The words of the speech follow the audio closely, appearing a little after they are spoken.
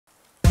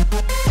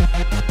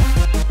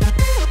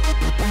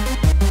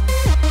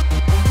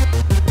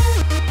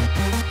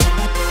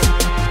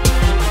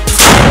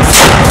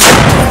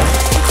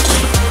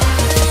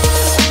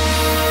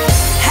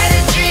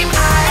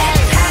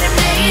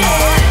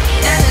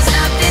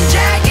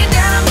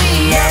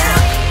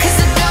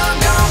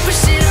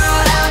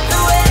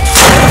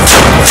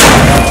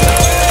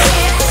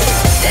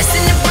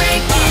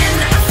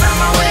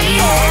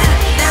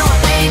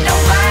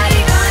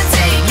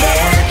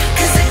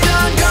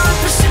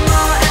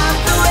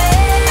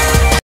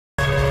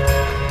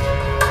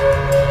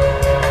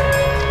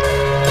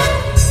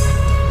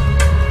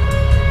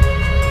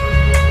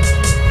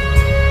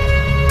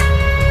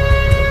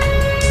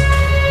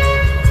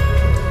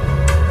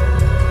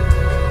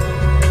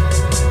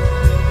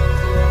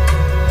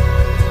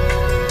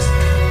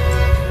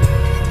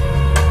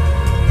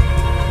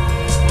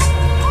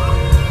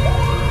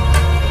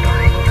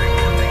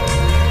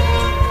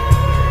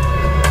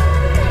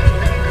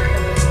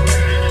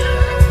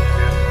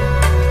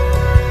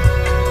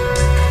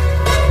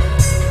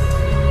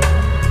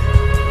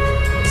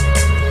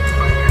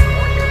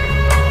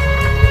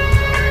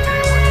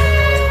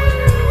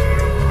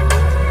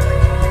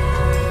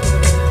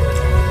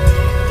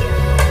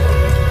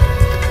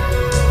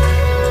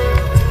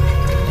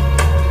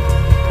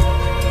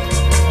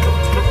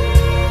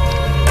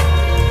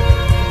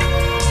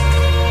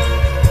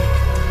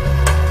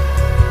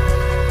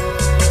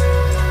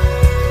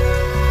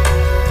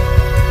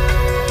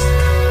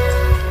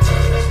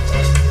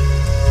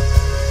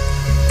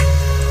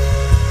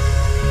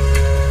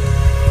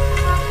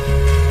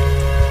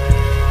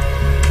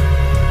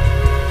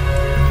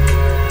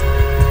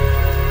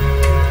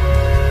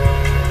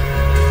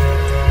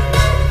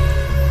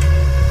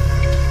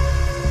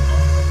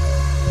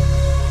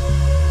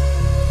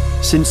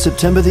Since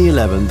September the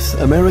 11th,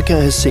 America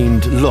has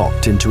seemed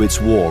locked into its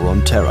war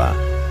on terror.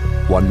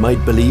 One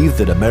might believe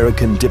that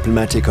American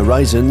diplomatic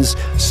horizons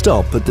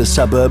stop at the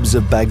suburbs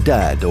of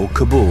Baghdad or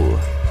Kabul.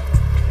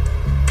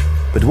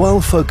 But while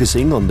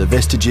focusing on the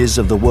vestiges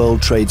of the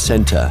World Trade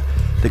Center,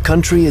 the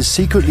country is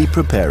secretly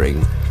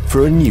preparing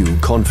for a new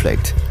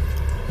conflict,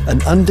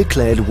 an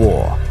undeclared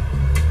war,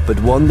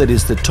 but one that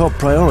is the top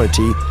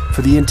priority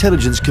for the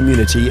intelligence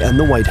community and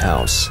the White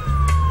House.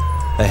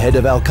 Ahead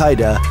of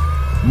Al-Qaeda,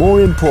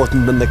 more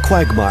important than the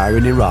quagmire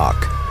in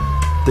Iraq,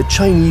 the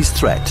Chinese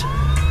threat,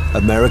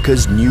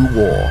 America's new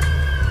war.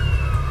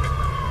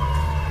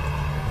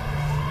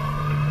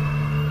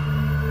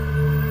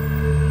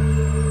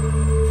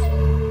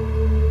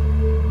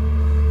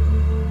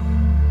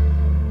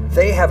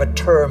 They have a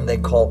term they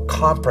call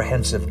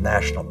comprehensive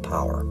national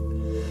power,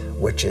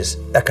 which is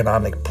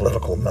economic,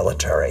 political,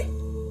 military,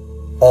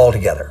 all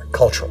together,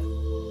 cultural.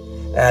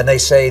 And they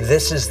say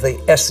this is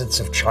the essence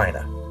of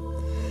China.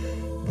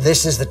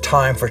 This is the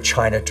time for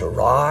China to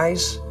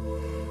rise.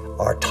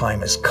 Our time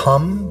has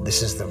come.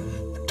 This is the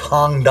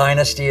Tang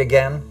Dynasty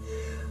again.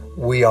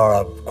 We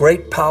are a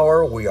great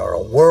power. We are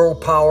a world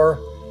power.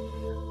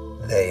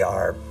 They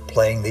are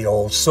playing the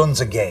old Sun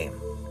Tzu game,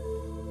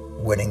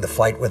 winning the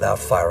fight without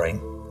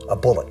firing a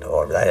bullet,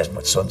 or that isn't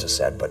what Sun Tzu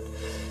said, but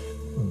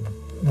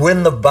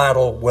win the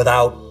battle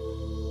without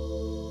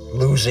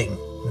losing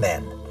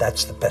men.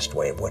 That's the best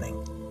way of winning.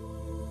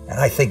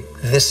 And I think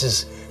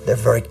they're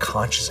very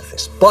conscious of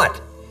this, but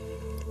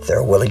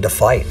they're willing to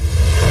fight.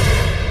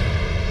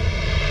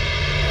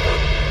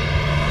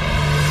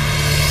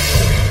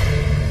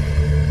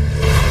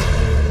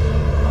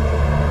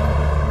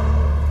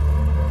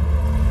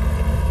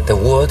 The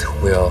world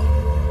will,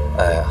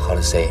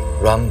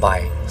 run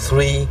by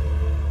three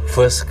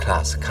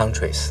first-class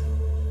countries.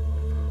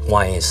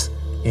 One is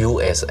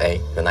USA,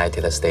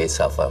 United States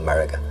of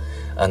America.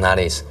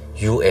 Another is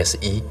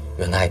USE,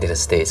 United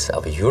States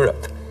of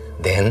Europe.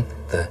 Then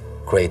the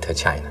Greater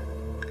China.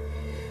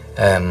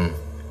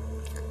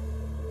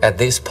 At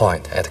this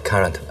point, at the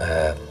current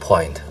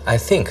point, I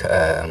think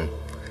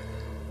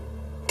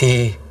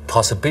the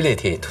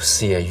possibility to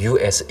see a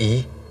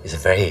USE is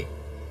very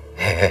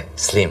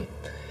slim.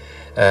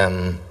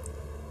 But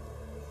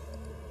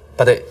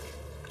the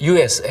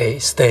USA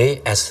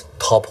stay as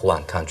top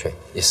one country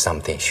is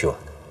something sure,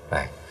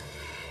 right?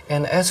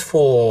 And as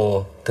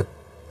for the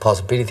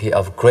possibility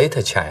of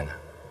Greater China,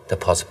 the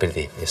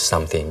possibility is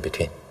something in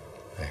between.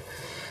 Right?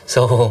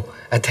 So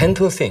I tend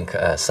to think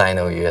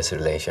Sino-US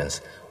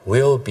relations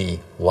will be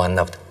one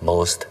of the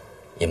most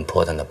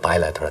important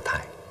bilateral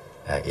ties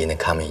in the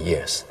coming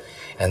years.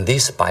 And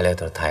this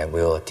bilateral tie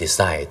will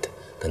decide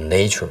the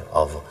nature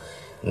of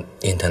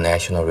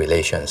international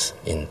relations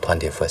in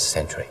 21st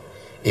century.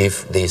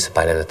 If this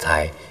bilateral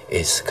tie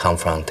is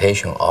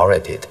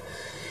confrontation-oriented,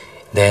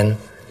 then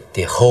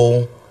the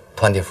whole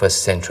 21st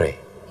century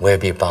will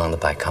be bound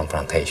by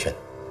confrontation.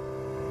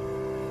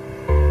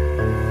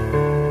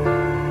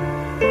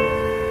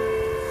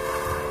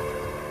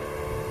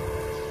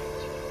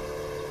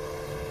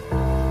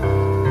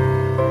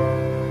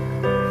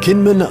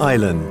 Kinmen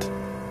Island,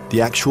 the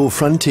actual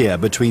frontier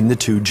between the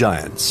two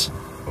giants,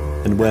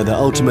 and where the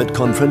ultimate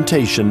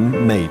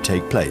confrontation may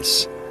take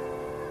place.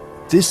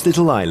 This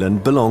little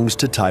island belongs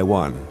to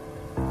Taiwan,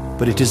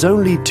 but it is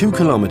only 2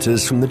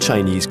 kilometers from the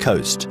Chinese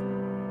coast.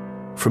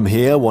 From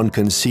here, one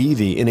can see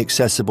the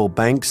inaccessible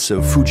banks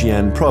of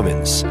Fujian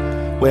province,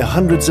 where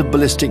hundreds of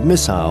ballistic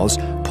missiles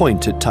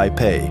point at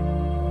Taipei.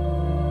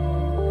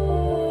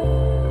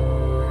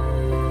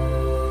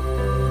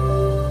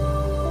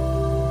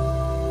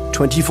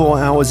 "24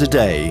 hours a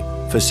day,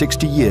 for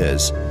 60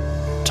 years,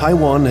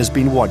 Taiwan has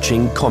been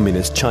watching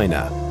Communist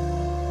China.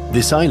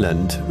 This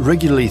island,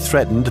 regularly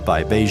threatened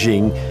by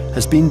Beijing,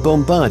 has been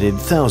bombarded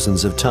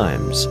thousands of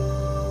times.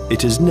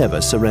 It has never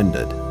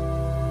surrendered.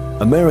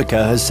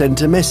 America has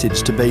sent a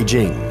message to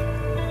Beijing.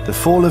 The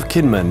fall of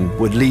Kinmen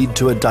would lead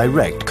to a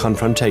direct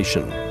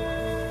confrontation.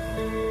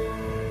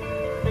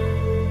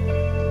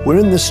 We're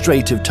in the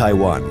Strait of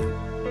Taiwan.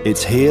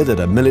 It's here that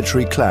a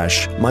military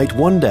clash might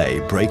one day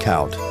break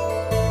out.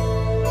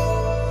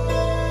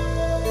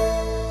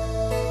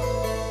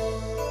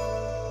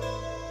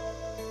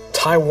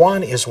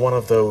 Taiwan is one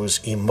of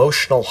those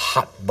emotional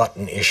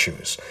hot-button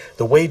issues,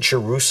 the way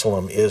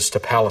Jerusalem is to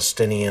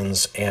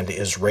Palestinians and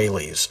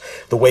Israelis,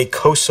 the way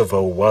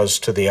Kosovo was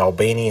to the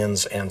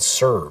Albanians and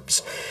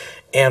Serbs.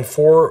 And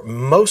for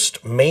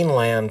most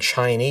mainland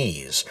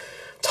Chinese,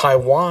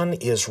 Taiwan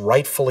is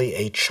rightfully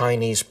a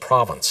Chinese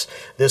province.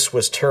 This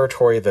was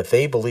territory that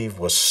they believe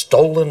was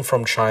stolen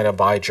from China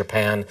by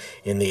Japan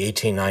in the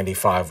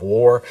 1895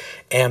 war,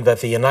 and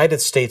that the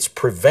United States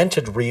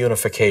prevented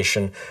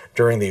reunification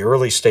during the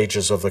early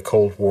stages of the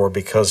Cold War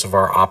because of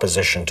our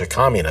opposition to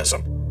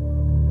communism.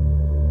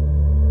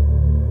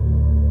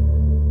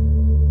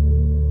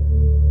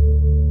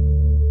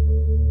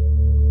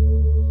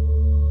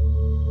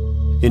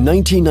 In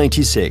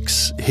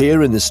 1996,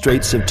 here in the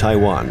Straits of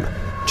Taiwan,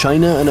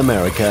 China and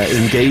America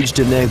engaged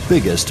in their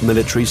biggest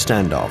military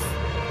standoff.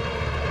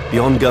 The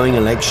ongoing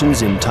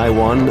elections in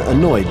Taiwan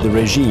annoyed the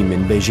regime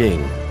in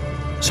Beijing,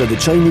 so the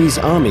Chinese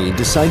army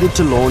decided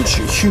to launch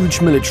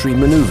huge military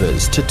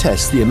maneuvers to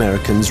test the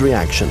Americans'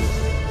 reaction.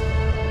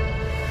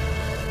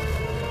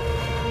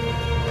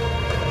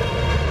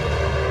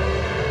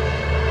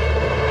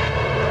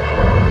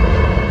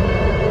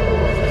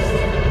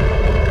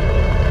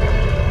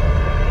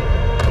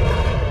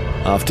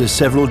 After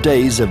several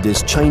days of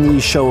this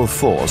Chinese show of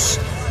force,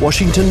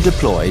 Washington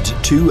deployed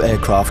 2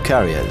 aircraft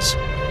carriers.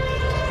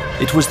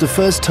 It was the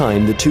first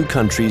time the two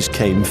countries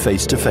came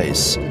face to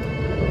face.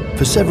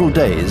 For several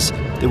days,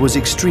 there was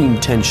extreme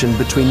tension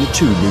between the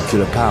two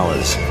nuclear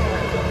powers.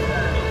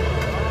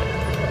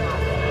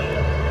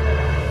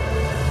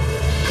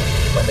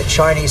 When the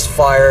Chinese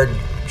fired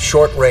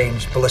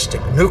short-range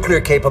ballistic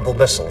nuclear-capable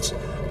missiles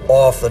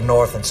off the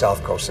north and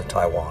south coast of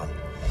Taiwan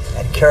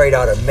and carried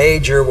out a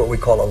major, what we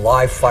call a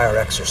live-fire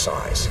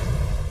exercise.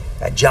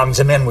 And Jiang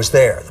Zemin was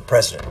there, the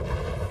president.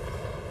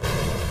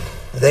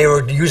 They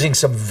were using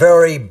some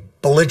very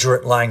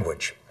belligerent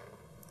language.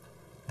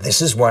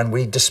 This is when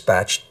we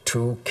dispatched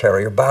 2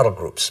 carrier battle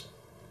groups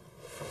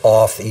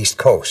off the East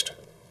Coast.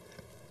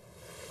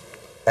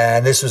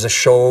 And this was a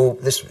show,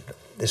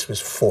 this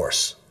was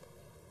force.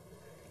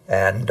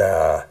 And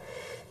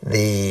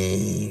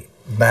the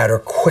matter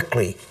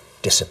quickly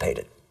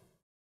dissipated.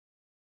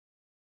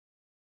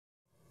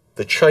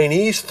 The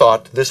Chinese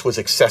thought this was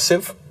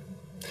excessive.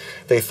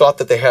 They thought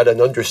that they had an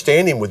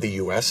understanding with the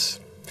U.S.,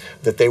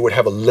 that they would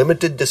have a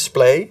limited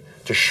display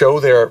to show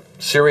their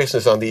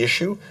seriousness on the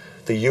issue.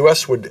 The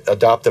U.S. would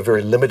adopt a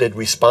very limited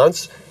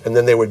response, and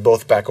then they would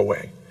both back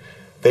away.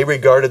 They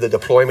regarded the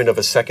deployment of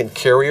a second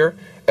carrier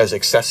as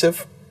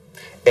excessive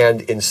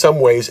and in some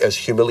ways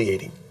as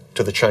humiliating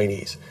to the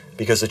Chinese,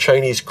 because the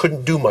Chinese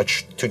couldn't do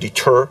much to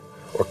deter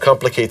or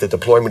complicate the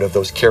deployment of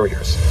those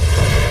carriers.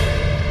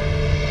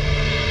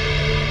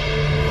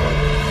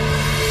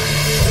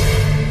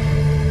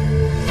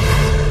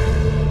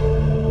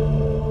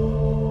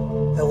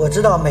 我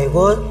知道美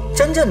国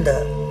真正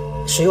的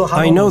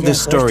I know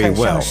this story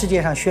well,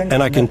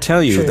 and I can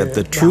tell you that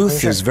the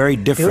truth is very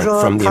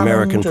different from the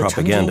American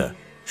propaganda.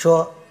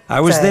 I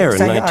was there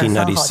in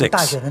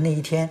 1996.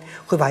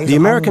 The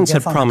Americans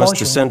had promised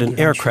to send an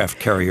aircraft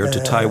carrier to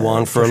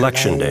Taiwan for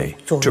Election Day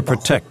to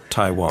protect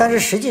Taiwan. But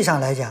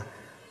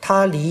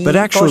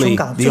actually,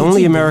 the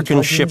only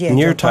American ship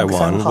near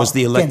Taiwan was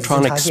the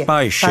electronic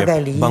spy ship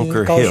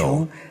Bunker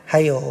Hill.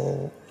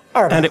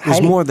 And it was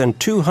more than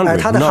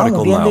 200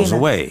 nautical miles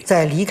away.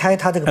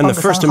 And the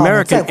first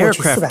American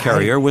aircraft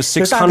carrier was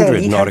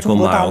 600 nautical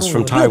miles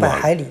from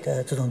Taiwan.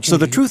 So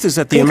the truth is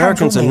that the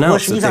Americans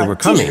announced that they were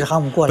coming,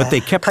 but they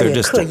kept their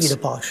distance.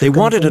 They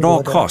wanted at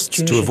all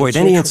costs to avoid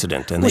any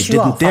incident, and they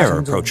didn't dare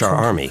approach our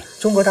army.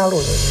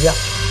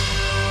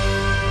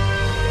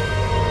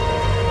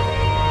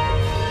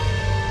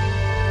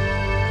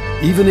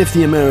 Even if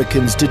the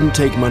Americans didn't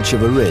take much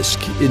of a risk,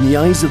 in the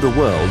eyes of the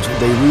world,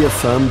 they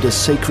reaffirmed a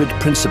sacred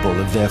principle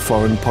of their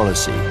foreign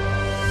policy.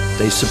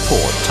 They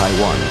support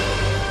Taiwan.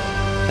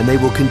 And they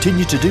will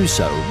continue to do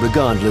so,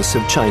 regardless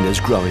of China's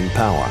growing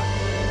power.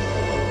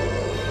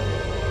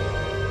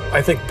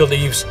 I think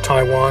believes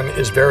Taiwan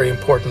is very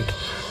important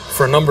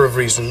for a number of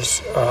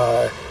reasons,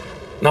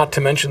 not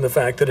to mention the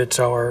fact that it's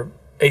our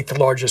 8th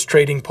largest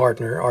trading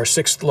partner, our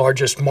 6th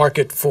largest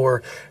market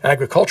for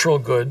agricultural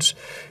goods.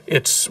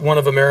 It's one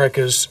of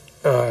America's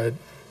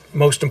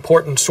most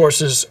important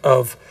sources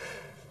of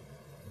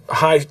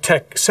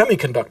high-tech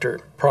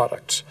semiconductor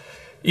products.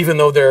 Even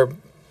though they're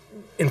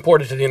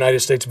imported to the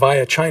United States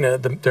via China,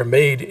 they're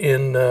made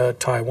in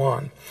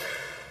Taiwan.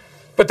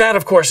 But that,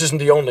 of course, isn't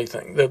the only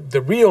thing.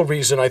 The real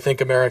reason I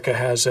think America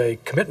has a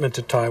commitment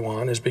to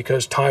Taiwan is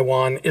because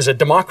Taiwan is a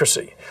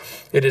democracy.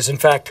 It is, in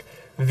fact,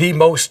 the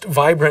most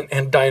vibrant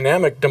and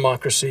dynamic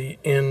democracy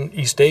in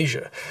East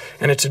Asia.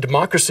 And it's a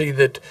democracy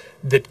that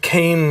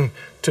came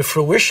to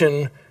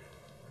fruition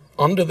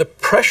under the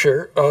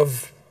pressure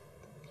of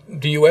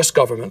the U.S.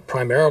 government,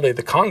 primarily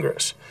the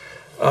Congress,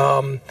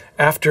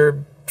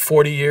 after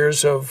 40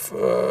 years of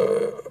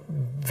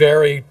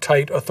very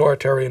tight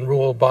authoritarian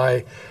rule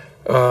by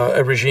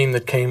a regime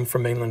that came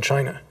from mainland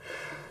China.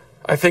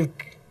 I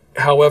think,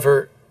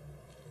 however,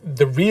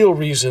 the real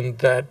reason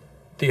that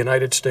the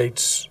United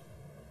States,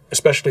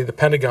 especially the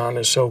Pentagon,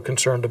 is so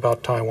concerned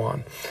about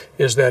Taiwan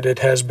is that it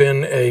has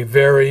been a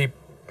very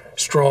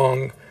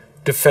strong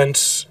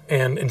defense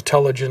and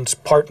intelligence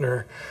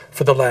partner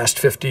for the last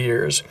 50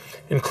 years,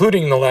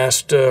 including the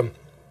last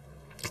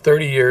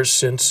 30 years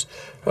since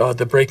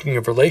the breaking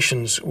of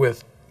relations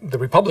with the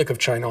Republic of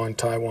China and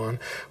Taiwan.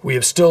 We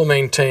have still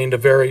maintained a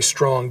very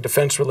strong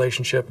defense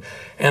relationship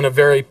and a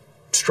very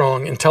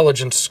strong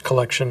intelligence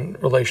collection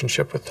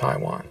relationship with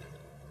Taiwan.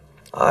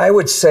 I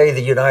would say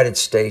the United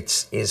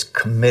States is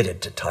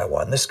committed to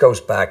Taiwan. This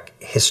goes back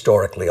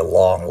historically a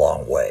long,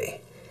 long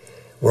way.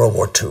 World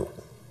War II,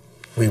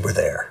 we were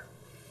there.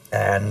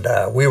 And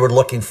we were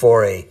looking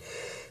for a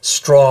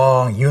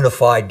strong,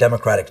 unified,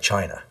 democratic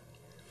China.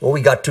 Well,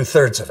 we got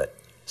 2/3 of it.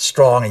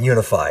 Strong and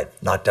unified,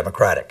 not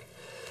democratic.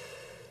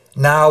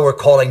 Now we're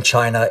calling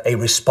China a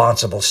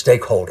responsible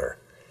stakeholder.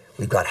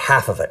 We've got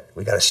half of it.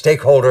 We've got a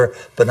stakeholder,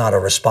 but not a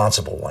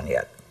responsible one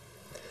yet.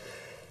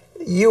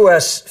 The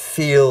U.S.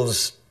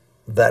 feels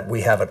that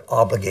we have an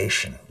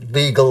obligation,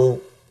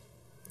 legal,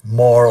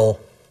 moral,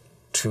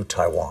 to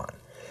Taiwan,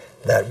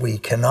 that we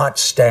cannot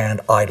stand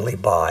idly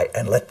by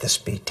and let this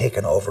be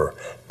taken over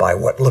by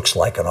what looks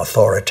like an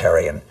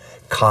authoritarian,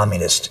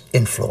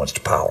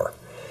 communist-influenced power.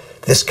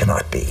 This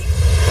cannot be.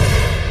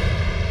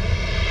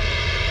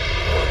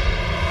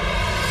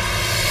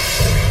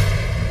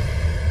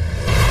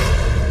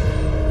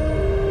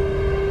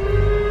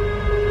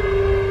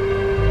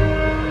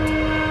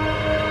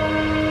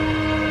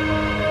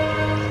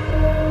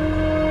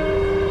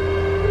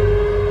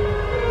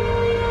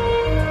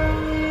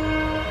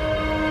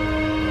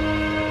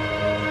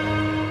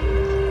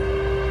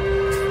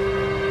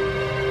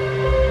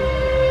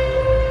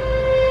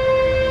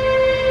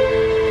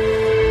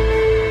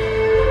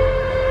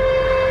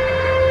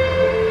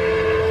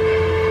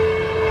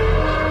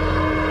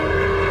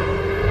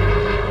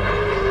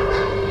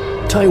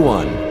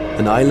 Taiwan,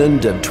 an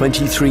island of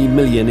 23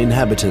 million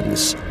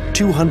inhabitants,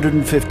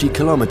 250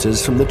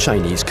 kilometers from the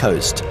Chinese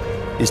coast,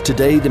 is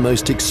today the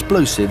most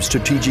explosive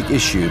strategic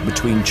issue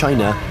between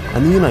China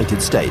and the United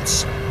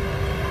States.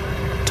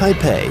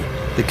 Taipei,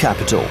 the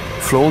capital,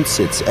 flaunts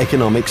its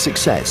economic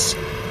success.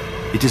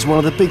 It is one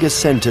of the biggest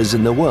centers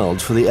in the world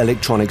for the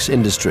electronics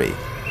industry.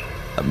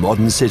 A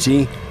modern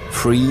city,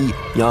 free,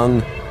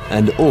 young,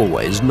 and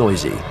always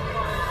noisy.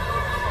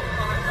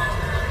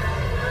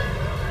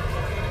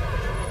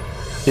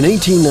 In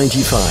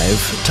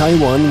 1895,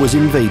 Taiwan was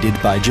invaded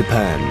by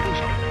Japan.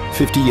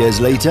 50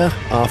 years later,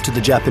 after the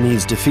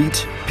Japanese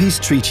defeat, peace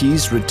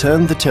treaties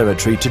returned the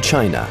territory to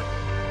China,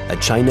 a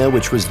China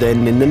which was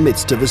then in the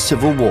midst of a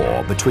civil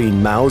war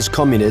between Mao's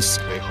communists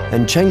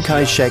and Chiang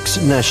Kai-shek's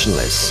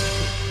nationalists.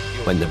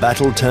 When the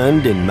battle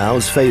turned in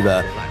Mao's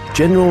favor,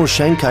 General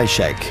Chiang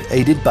Kai-shek,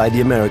 aided by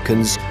the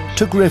Americans,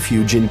 took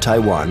refuge in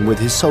Taiwan with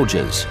his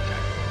soldiers.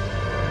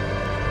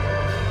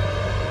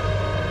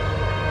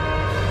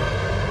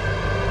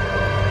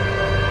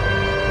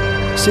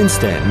 Since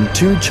then,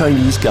 two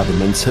Chinese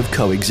governments have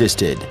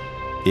coexisted.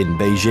 In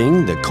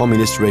Beijing, the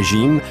communist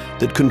regime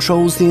that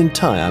controls the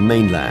entire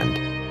mainland.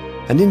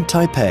 And in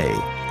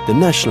Taipei, the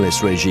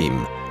nationalist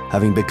regime,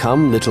 having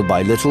become little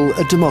by little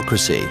a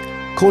democracy,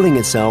 calling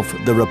itself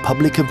the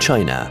Republic of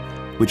China,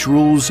 which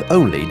rules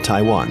only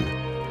Taiwan.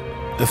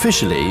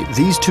 Officially,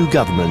 these two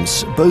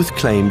governments both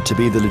claim to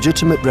be the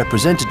legitimate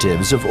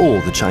representatives of all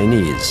the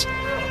Chinese.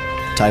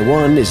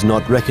 Taiwan is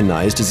not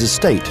recognized as a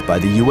state by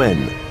the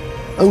UN.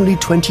 Only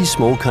 20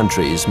 small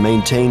countries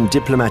maintain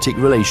diplomatic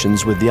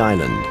relations with the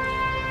island.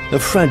 A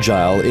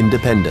fragile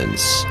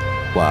independence,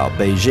 while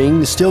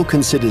Beijing still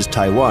considers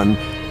Taiwan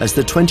as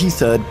the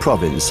 23rd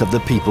province of the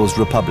People's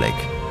Republic,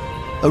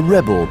 a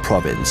rebel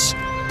province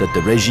that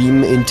the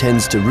regime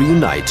intends to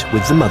reunite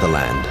with the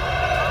motherland.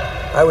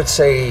 I would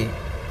say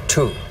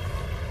two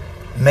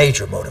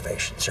major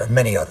motivations. There are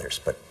many others,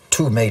 but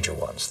two major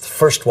ones. The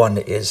first one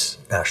is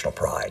national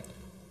pride,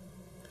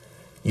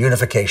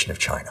 unification of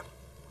China.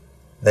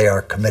 They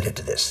are committed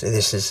to this.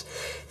 This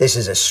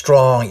is a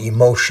strong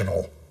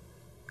emotional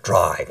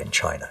drive in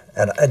China.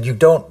 And you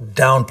don't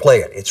downplay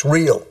it. It's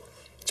real.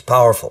 It's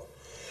powerful.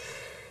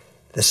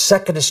 The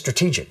second is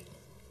strategic.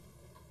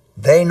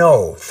 They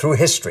know through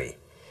history,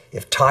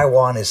 if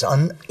Taiwan is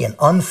in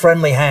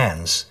unfriendly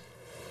hands,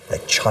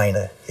 that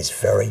China is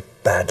very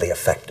badly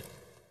affected.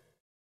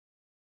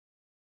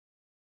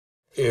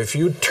 If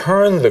you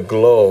turn the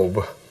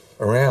globe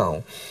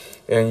around,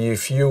 and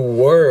if you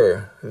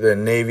were the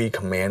Navy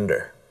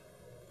commander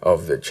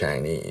of the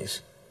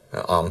Chinese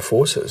armed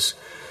forces,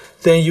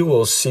 then you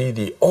will see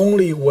the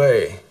only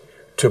way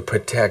to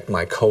protect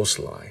my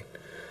coastline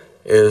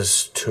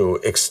is to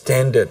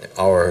extend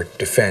our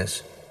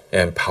defense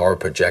and power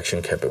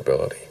projection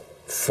capability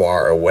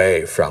far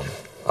away from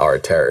our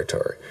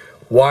territory.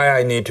 Why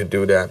I need to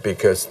do that?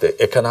 Because the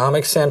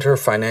economic center,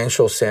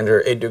 financial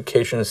center,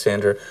 education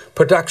center,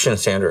 production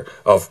center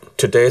of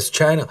today's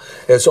China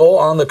is all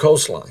on the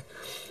coastline.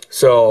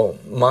 So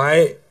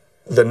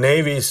the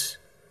Navy's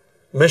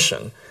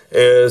mission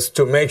is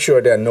to make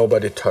sure that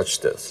nobody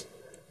touched this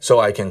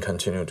so I can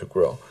continue to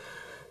grow.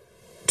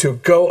 To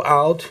go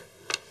out,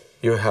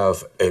 you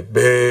have a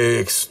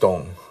big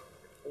stone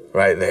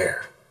right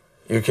there.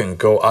 You can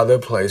go other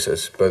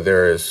places, but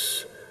there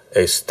is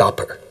a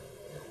stopper,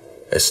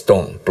 a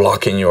stone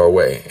blocking your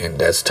way, and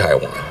that's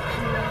Taiwan.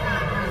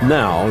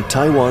 Now,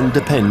 Taiwan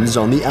depends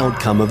on the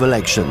outcome of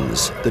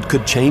elections that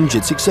could change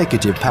its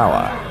executive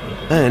power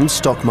and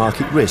stock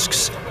market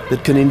risks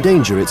that can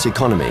endanger its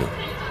economy.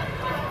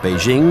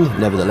 Beijing,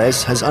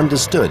 nevertheless, has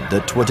understood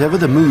that whatever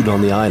the mood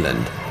on the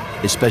island,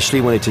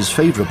 especially when it is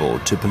favorable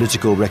to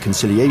political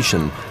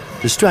reconciliation,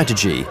 the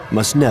strategy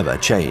must never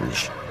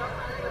change.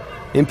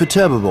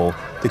 Imperturbable,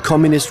 the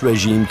communist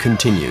regime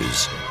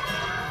continues.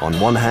 On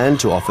one hand,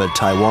 to offer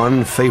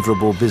Taiwan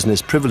favorable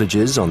business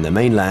privileges on the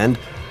mainland.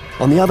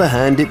 On the other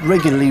hand, it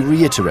regularly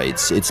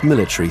reiterates its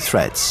military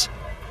threats.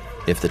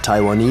 If the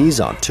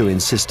Taiwanese are too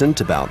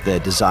insistent about their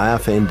desire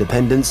for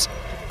independence,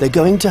 they're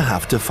going to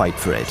have to fight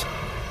for it.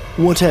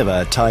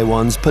 Whatever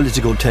Taiwan's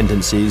political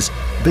tendencies,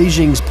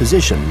 Beijing's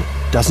position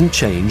doesn't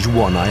change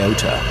one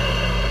iota.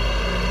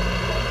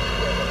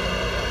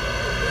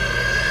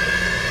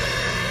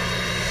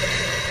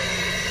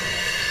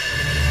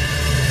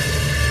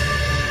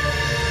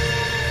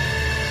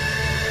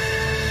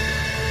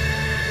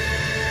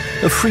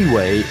 A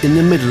freeway in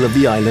the middle of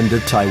the island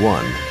of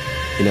Taiwan.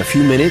 In a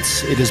few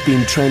minutes, it has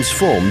been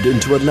transformed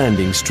into a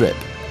landing strip.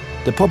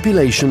 The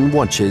population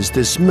watches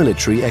this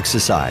military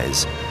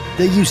exercise.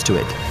 They're used to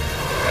it.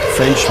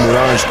 French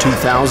Mirage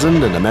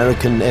 2000 and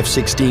American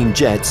F-16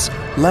 jets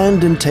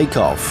land and take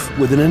off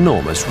with an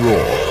enormous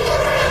roar.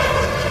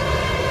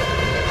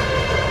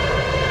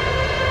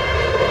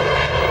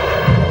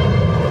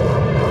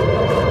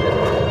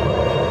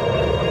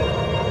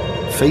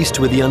 Faced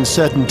with the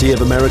uncertainty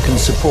of American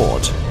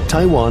support,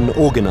 Taiwan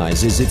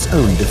organizes its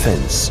own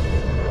defense.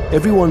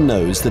 Everyone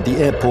knows that the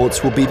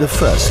airports will be the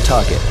first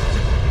target.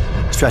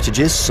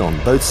 Strategists on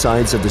both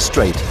sides of the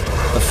strait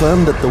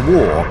affirm that the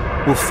war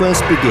will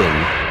first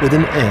begin with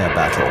an air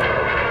battle.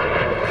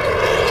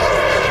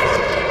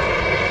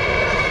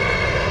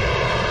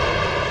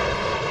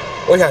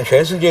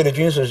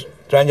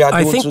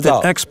 I think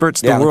that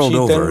experts the world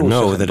over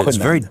know that it's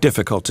very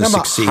difficult to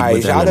succeed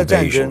with an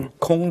invasion.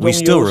 We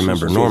still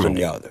remember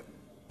Normandy.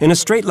 In a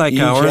strait like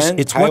ours,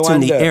 it's what's in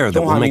the air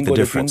that will make the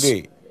difference.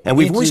 And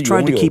we've always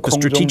tried to keep a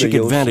strategic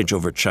advantage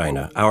over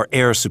China, our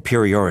air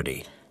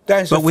superiority.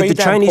 But with the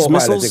Chinese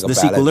missiles,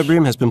 this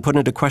equilibrium has been put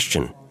into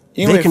question.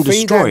 They can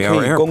destroy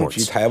our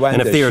airports,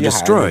 and if they are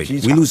destroyed,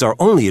 we lose our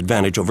only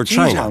advantage over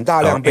China,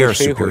 our air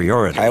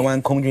superiority.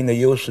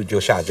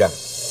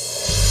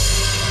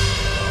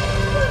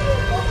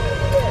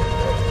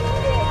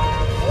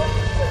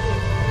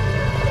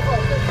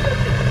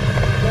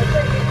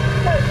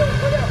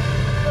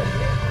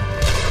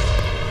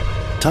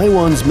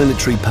 Taiwan's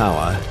military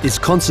power is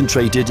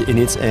concentrated in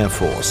its air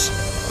force,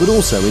 but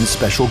also in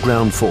special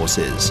ground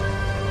forces.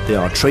 They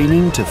are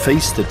training to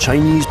face the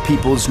Chinese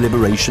People's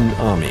Liberation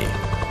Army.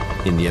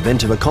 In the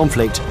event of a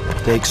conflict,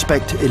 they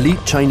expect elite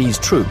Chinese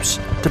troops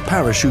to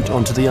parachute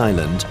onto the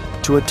island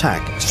to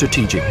attack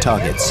strategic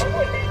targets.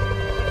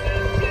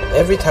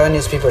 Every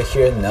Taiwanese people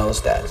here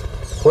knows that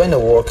when the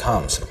war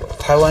comes,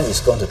 Taiwan is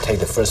going to take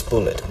the first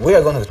bullet. We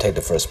are going to take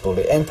the first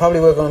bullet, and probably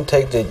we're going to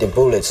take the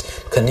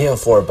bullets continue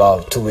for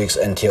about 2 weeks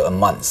until a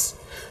month,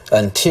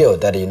 until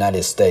that the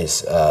United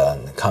States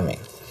coming.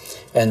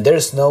 And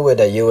there's no way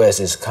that U.S.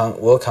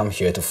 will come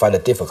here to fight a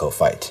difficult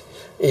fight.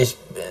 If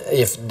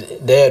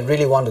they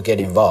really want to get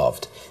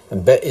involved,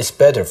 it's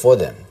better for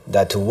them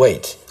that to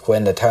wait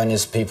when the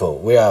Taiwanese people,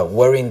 we are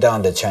wearing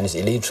down the Chinese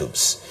elite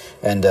troops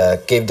and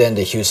give them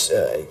the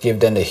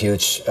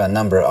huge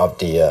number of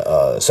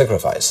the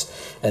sacrifice.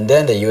 And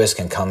then the U.S.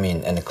 can come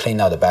in and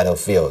clean out the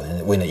battlefield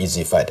and win an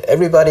easy fight.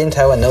 Everybody in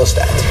Taiwan knows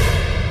that.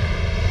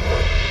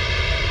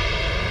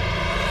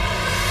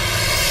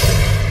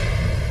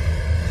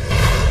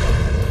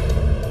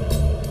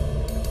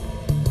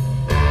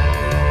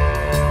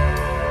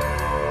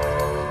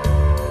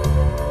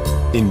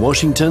 In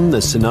Washington,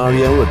 the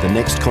scenario of the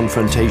next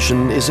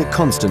confrontation is a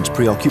constant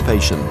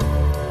preoccupation.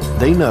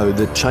 They know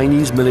that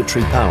Chinese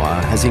military power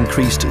has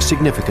increased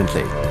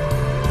significantly,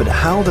 but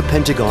how the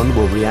Pentagon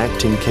will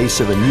react in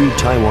case of a new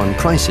Taiwan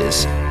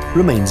crisis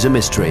remains a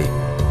mystery.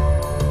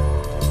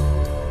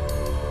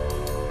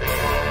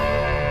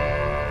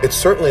 It's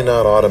certainly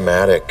not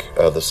automatic,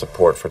 the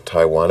support for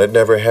Taiwan. It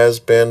never has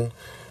been.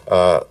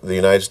 The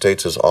United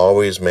States has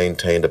always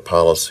maintained a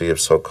policy of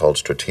so-called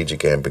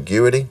strategic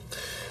ambiguity,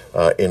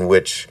 in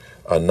which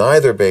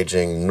neither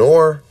Beijing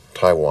nor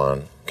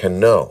Taiwan can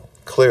know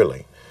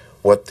clearly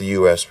what the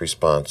U.S.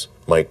 response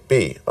might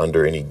be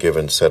under any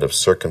given set of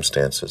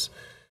circumstances.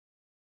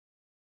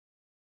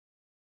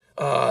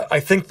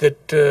 I think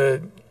that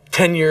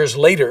 10 years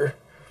later,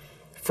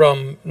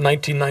 from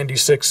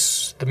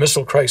 1996, the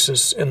missile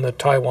crisis in the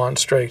Taiwan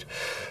Strait,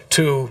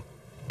 to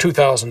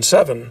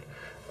 2007,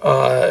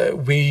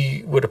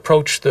 we would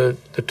approach the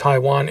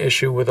Taiwan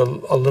issue with a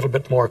little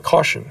bit more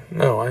caution.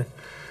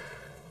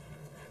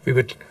 We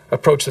would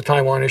approach the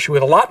Taiwan issue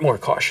with a lot more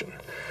caution.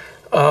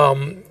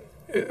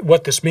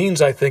 What this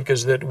means, I think,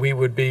 is that we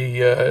would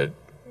be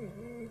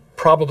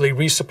probably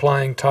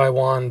resupplying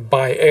Taiwan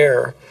by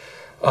air.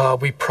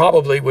 We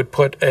probably would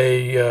put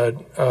a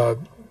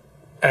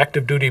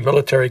active duty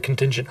military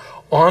contingent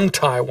on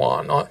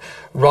Taiwan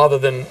rather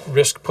than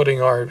risk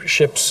putting our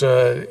ships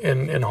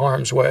in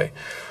harm's way.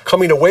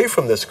 Coming away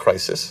from this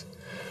crisis,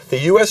 the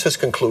U.S. has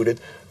concluded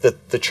that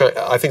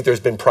I think there's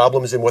been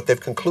problems in what they've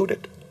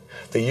concluded.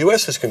 The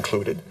U.S. has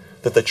concluded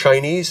that the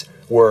Chinese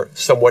were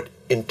somewhat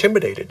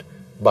intimidated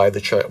by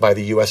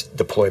the U.S.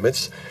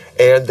 deployments,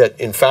 and that,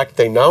 in fact,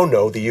 they now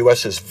know the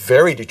U.S. is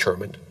very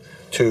determined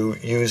to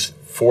use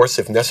force,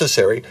 if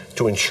necessary,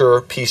 to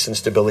ensure peace and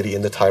stability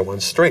in the Taiwan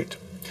Strait.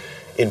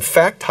 In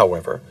fact,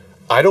 however,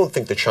 I don't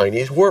think the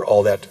Chinese were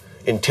all that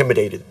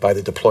intimidated by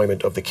the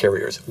deployment of the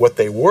carriers. What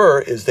they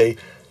were is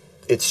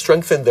it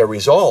strengthened their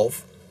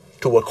resolve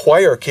to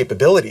acquire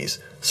capabilities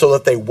so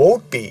that they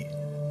won't be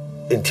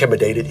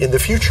intimidated in the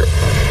future.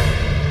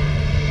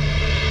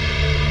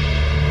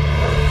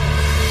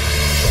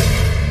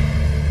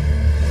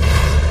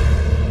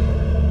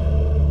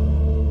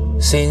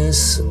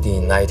 Since the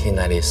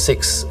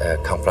 1996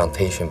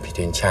 confrontation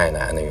between China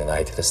and the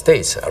United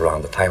States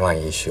around the Taiwan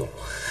issue,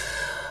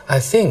 I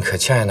think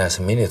China's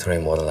military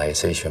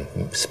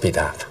modernization speed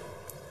up.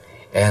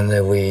 And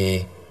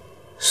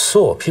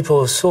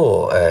people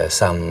saw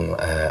some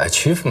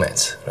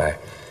achievements, right?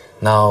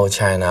 Now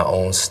China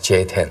owns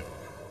J-10.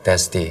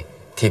 That's the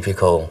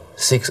typical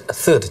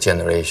third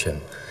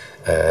generation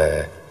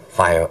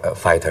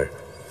fighter.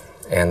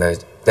 And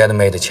that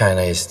made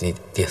China is the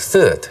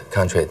third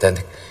country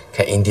that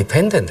can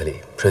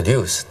independently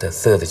produce the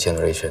third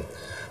generation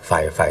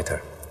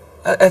firefighter.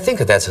 I think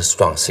that's a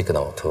strong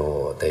signal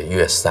to the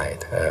US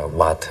side,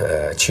 what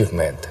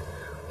achievement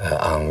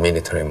on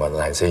military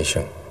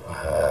modernization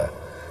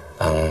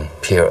on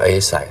PLA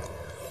side.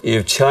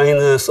 If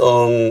China's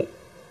own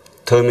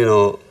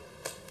terminal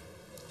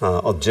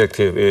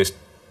objective is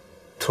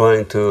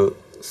trying to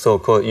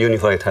so-called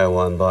unify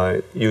Taiwan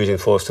by using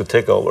force to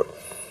take over,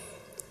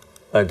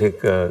 I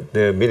think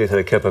their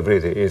military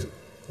capability is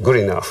good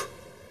enough.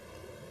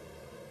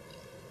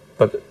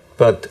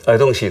 But I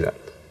don't see that,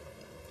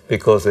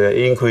 because they are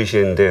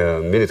increasing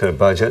their military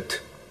budget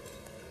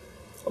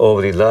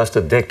over the last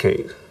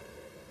decade,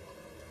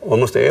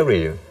 almost every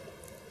year,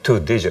 2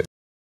 digits.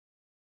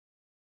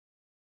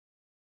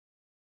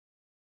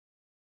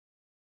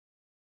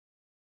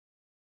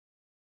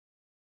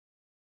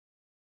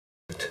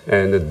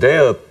 And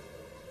their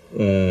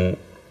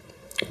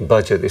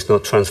budget is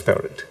not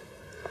transparent.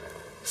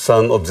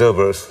 Some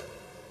observers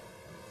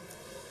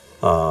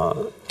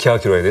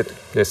calculated,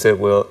 they said,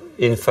 well,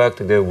 in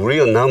fact, the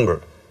real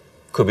number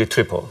could be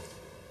triple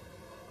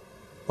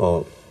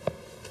or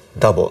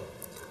double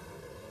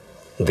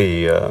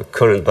the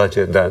current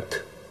budget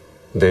that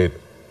they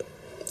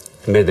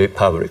made it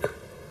public.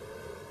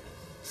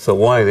 So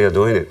why they are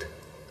doing it?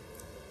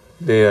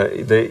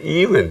 They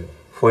even,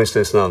 for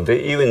instance now,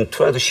 they even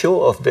try to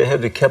show off they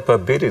have the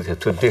capability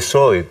to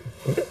destroy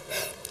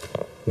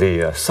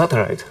the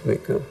satellite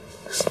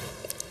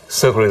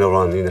circling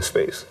around in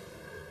space.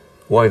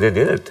 Why they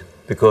did it?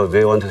 Because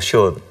they want to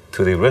show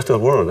to the rest of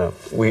the world that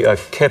we are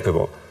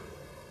capable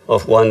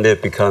of one day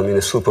becoming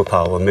a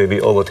superpower,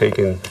 maybe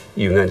overtaking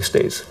the United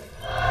States.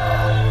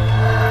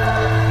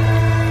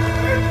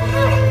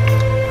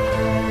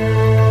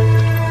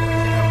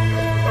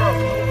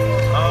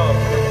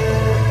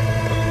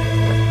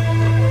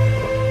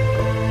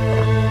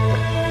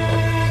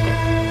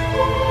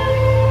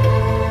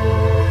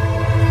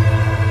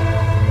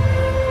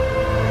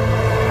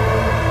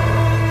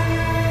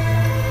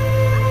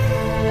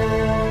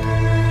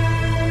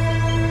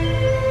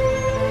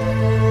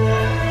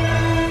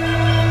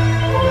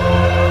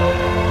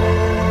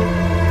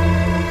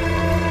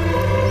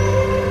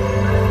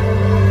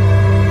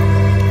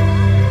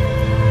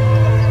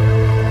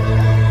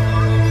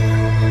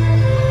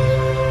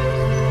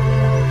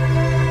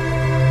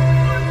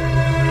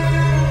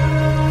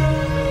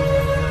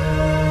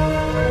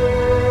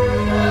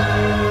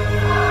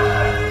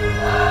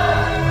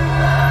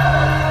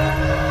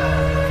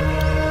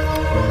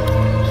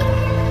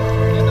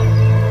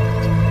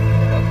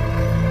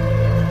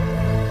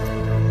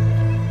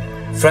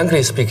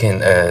 Frankly speaking,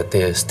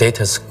 the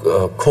status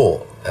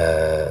quo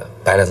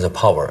balance of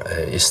power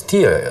is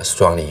still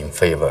strongly in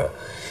favor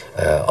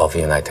of the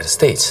United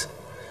States.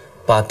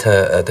 But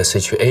the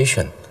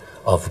situation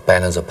of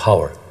balance of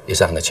power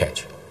is under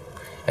change.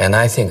 And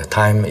I think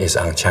time is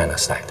on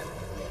China's side.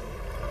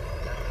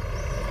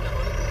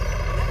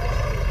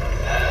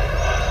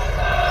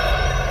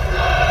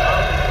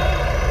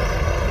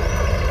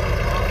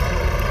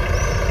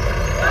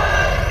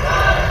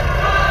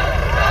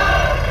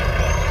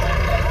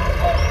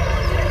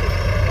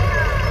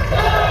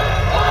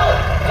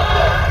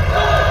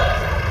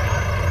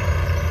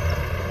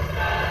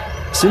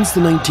 Since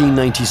the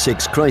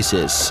 1996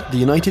 crisis, the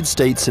United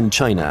States and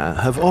China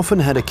have often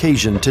had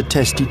occasion to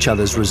test each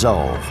other's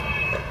resolve.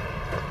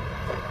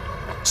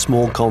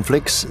 Small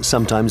conflicts,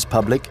 sometimes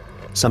public,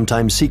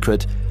 sometimes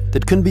secret,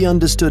 that can be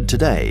understood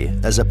today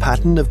as a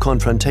pattern of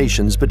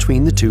confrontations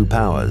between the two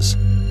powers.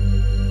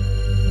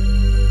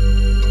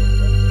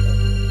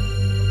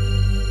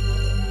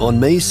 On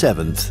May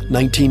 7th,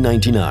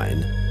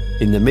 1999,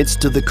 in the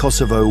midst of the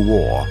Kosovo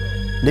War,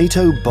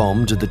 NATO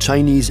bombed the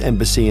Chinese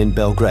embassy in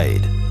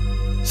Belgrade.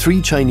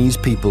 3 Chinese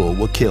people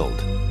were killed.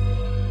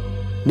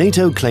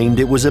 NATO claimed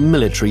it was a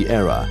military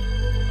error.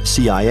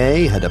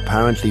 CIA had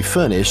apparently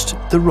furnished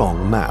the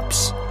wrong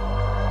maps.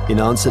 In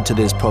answer to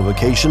this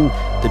provocation,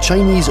 the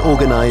Chinese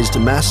organized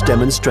mass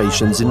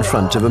demonstrations in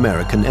front of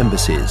American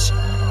embassies.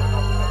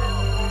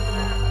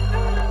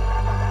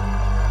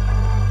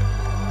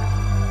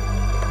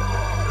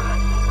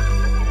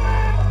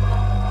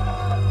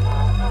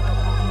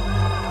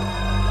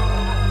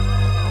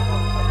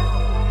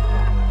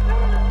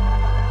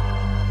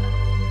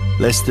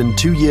 Less than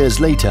 2 years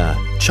later,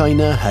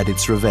 China had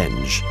its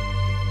revenge.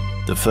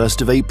 The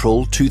 1st of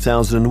April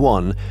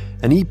 2001,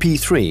 an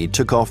EP-3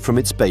 took off from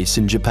its base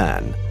in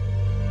Japan.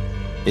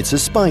 It's a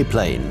spy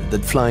plane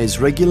that flies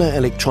regular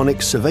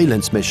electronic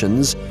surveillance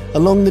missions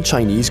along the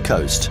Chinese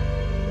coast.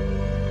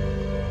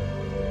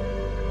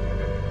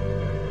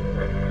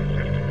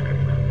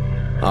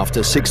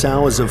 After 6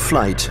 hours of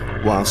flight,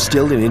 while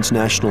still in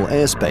international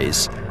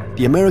airspace,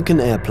 the American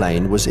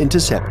airplane was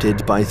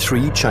intercepted by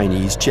 3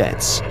 Chinese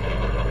jets.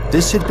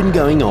 This had been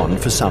going on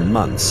for some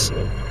months.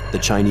 The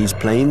Chinese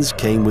planes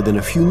came within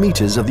a few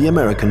meters of the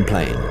American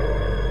plane,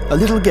 a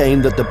little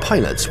game that the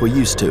pilots were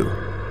used to.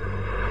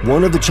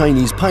 One of the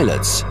Chinese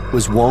pilots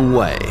was Wang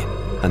Wei,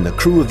 and the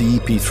crew of the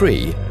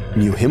EP-3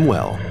 knew him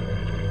well.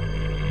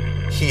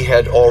 He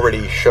had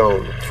already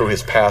shown through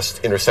his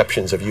past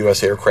interceptions of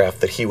U.S.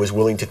 aircraft that he was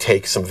willing to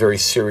take some very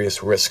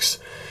serious risks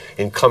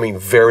in coming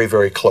very,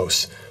 very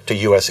close to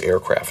U.S.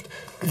 aircraft.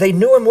 They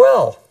knew him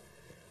well.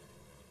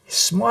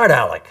 Smart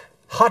Alec,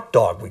 hot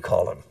dog we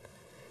call him.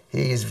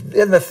 He's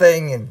in the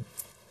thing and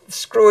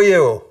screw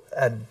you,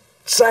 and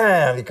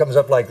Sam, he comes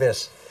up like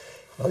this.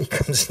 Well, he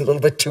comes a little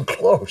bit too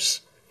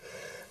close.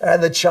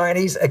 And the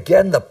Chinese,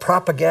 again, the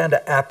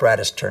propaganda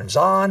apparatus turns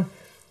on,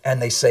 and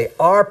they say,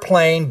 our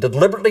plane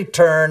deliberately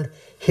turned,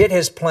 hit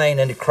his plane,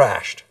 and it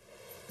crashed.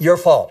 Your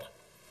fault.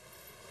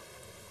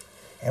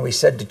 And we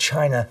said to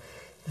China,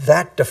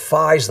 that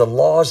defies the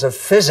laws of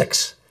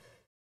physics.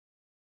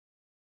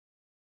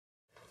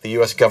 The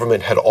U.S.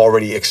 government had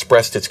already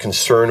expressed its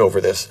concern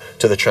over this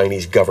to the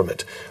Chinese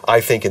government.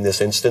 I think in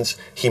this instance,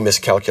 he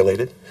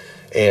miscalculated,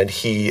 and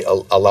he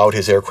allowed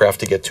his aircraft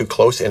to get too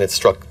close, and it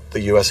struck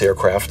the U.S.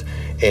 aircraft,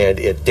 and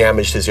it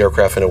damaged his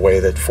aircraft in a way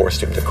that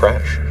forced him to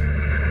crash.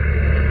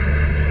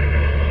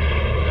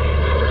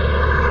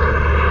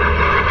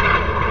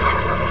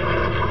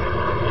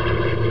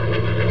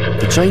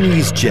 The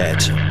Chinese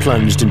jet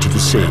plunged into the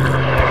sea.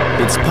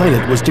 Its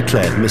pilot was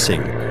declared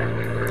missing.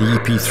 The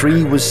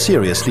EP-3 was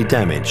seriously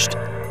damaged.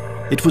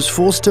 It was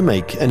forced to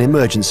make an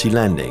emergency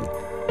landing,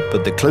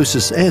 but the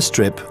closest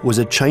airstrip was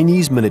a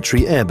Chinese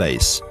military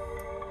airbase.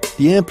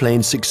 The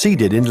airplane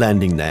succeeded in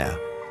landing there,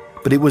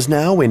 but it was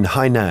now in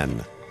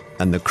Hainan,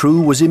 and the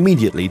crew was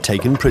immediately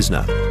taken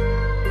prisoner.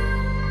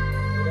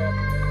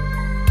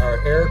 Our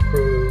air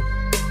crew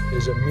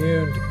is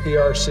immune to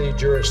PRC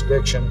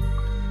jurisdiction.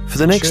 For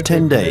the next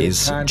 10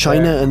 days,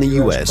 China and the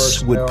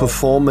US would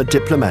perform a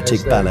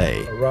diplomatic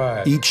ballet,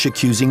 each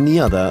accusing the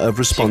other of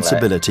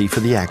responsibility for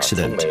the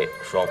accident.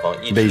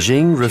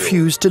 Beijing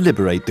refused to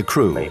liberate the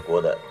crew.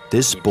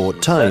 This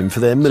bought time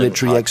for their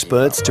military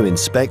experts to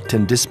inspect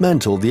and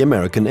dismantle the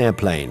American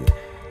airplane,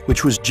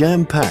 which was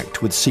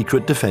jam-packed with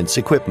secret defense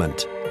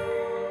equipment.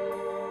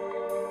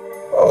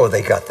 Oh,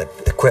 they got the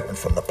equipment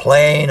from the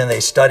plane and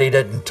they studied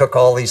it and took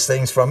all these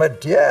things from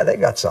it. Yeah, they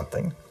got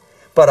something.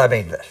 But I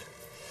mean,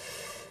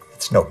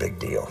 it's no big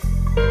deal.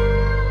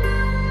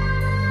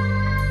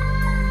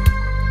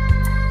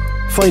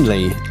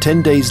 Finally,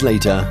 10 days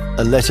later,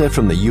 a letter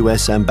from the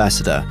US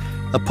ambassador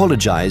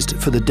apologized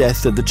for the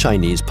death of the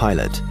Chinese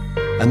pilot,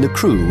 and the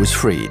crew was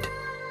freed.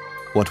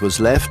 What was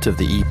left of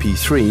the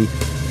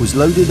EP-3 was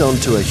loaded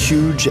onto a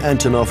huge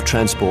Antonov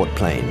transport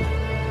plane.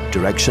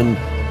 Direction,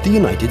 the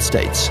United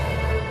States.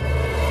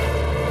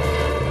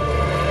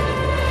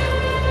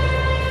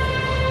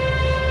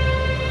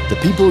 The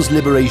People's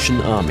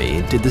Liberation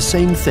Army did the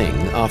same thing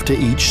after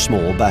each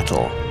small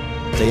battle.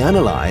 They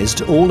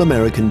analyzed all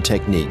American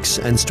techniques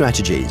and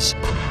strategies.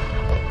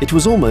 It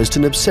was almost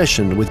an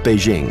obsession with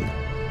Beijing.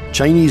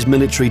 Chinese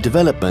military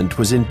development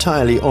was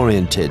entirely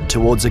oriented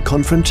towards a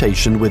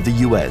confrontation with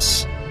the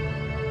US.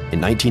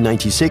 In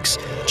 1996,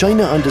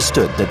 China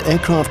understood that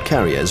aircraft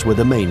carriers were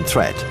the main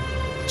threat,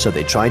 so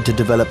they tried to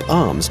develop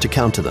arms to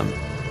counter them.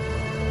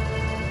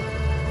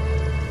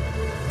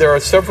 There are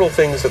several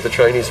things that the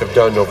Chinese have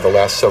done over the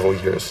last several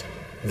years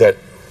that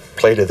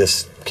play to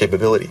this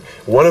capability.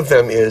 One of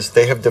them is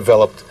they have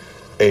developed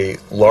a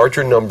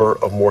larger number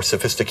of more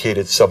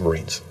sophisticated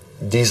submarines,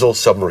 diesel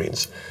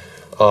submarines.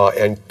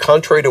 And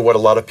contrary to what a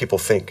lot of people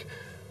think,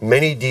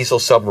 many diesel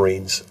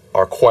submarines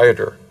are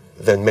quieter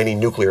than many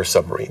nuclear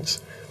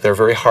submarines. They're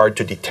very hard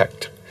to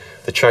detect.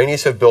 The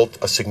Chinese have built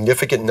a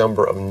significant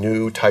number of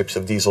new types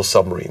of diesel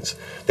submarines.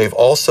 They've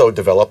also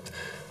developed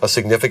a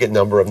significant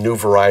number of new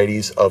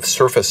varieties of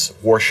surface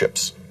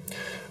warships.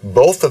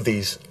 Both of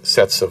these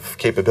sets of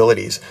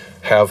capabilities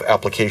have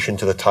application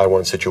to the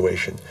Taiwan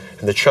situation.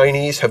 And the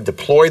Chinese have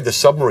deployed the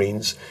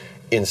submarines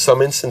in some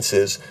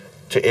instances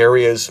to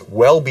areas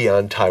well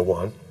beyond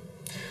Taiwan.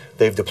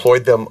 They've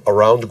deployed them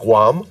around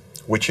Guam,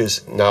 which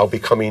is now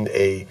becoming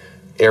an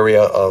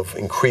area of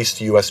increased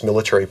U.S.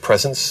 military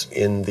presence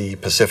in the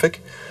Pacific.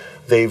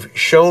 They've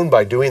shown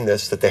by doing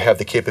this that they have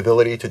the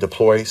capability to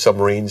deploy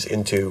submarines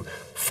into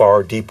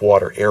far deep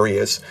water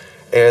areas.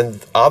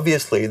 And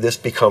obviously this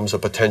becomes a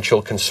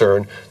potential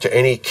concern to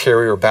any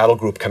carrier battle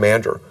group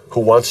commander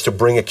who wants to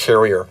bring a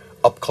carrier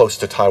up close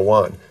to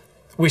Taiwan.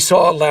 We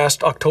saw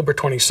last October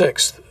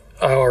 26th,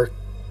 our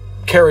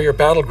carrier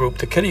battle group,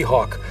 the Kitty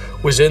Hawk,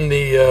 was in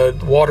the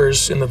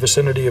waters in the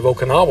vicinity of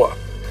Okinawa.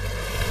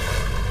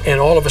 And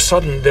all of a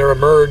sudden there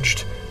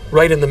emerged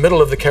right in the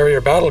middle of the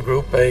carrier battle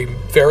group, a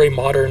very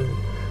modern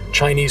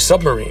Chinese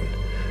submarine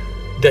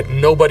that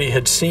nobody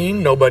had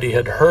seen, nobody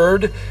had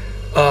heard.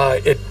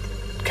 It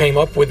came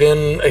up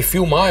within a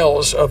few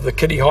miles of the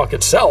Kitty Hawk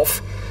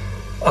itself.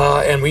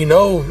 And we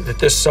know that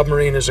this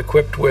submarine is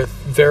equipped with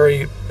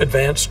very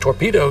advanced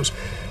torpedoes,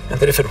 and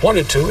that if it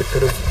wanted to, it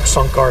could have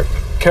sunk our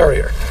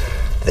carrier.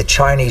 The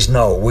Chinese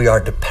know we are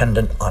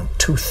dependent on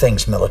two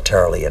things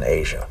militarily in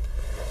Asia.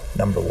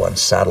 Number one,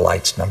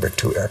 satellites. Number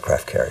two,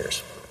 aircraft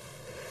carriers.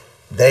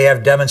 They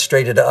have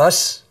demonstrated to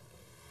us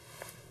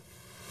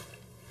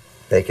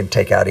they can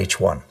take out each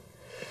one.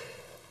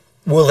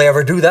 Will they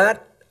ever do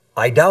that?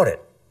 I doubt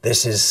it.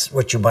 This is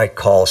what you might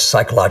call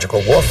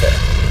psychological warfare.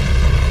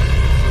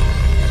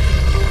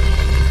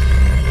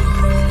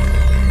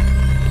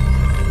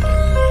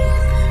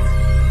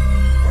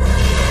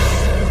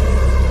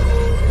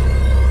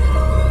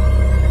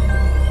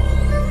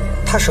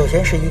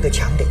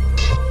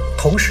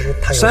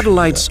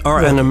 Satellites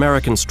are an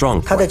American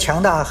strong point.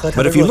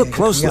 But if you look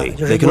closely,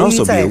 they can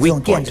also be a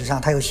weak point.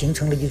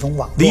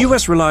 The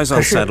U.S. relies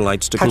on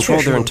satellites to control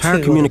their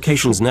entire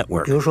communications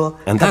network,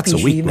 and that's a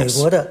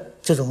weakness.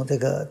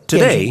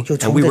 Today,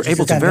 and we were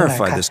able to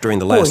verify this during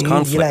the last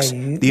conflicts,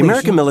 the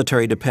American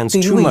military depends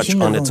too much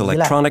on its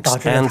electronics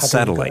and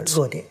satellites.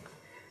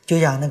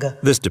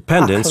 This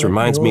dependence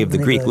reminds me of the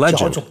Greek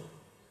legend.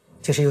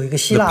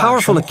 The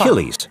powerful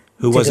Achilles,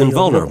 who was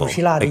invulnerable,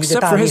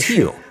 except for his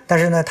heel.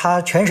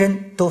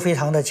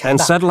 And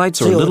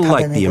satellites are a little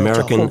like the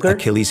American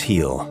Achilles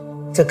heel.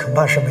 The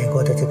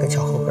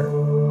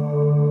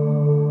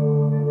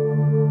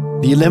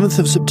 11th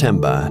of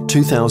September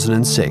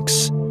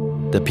 2006,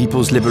 the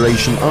People's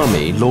Liberation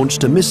Army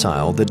launched a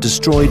missile that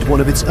destroyed one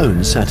of its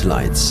own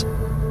satellites.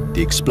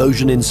 The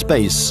explosion in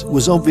space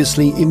was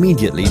obviously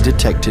immediately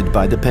detected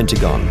by the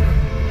Pentagon.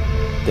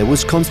 There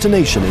was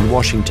consternation in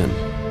Washington.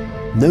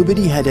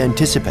 Nobody had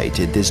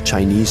anticipated this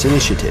Chinese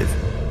initiative.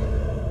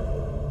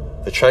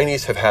 The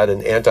Chinese have had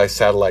an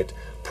anti-satellite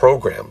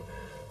program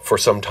for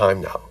some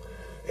time now,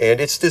 and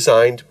it's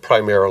designed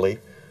primarily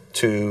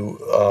to,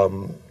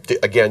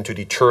 again, to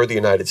deter the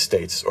United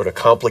States or to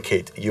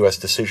complicate U.S.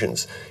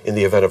 decisions in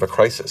the event of a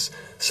crisis.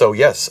 So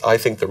yes, I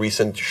think the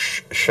recent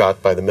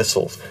shot by the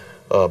missile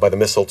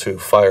to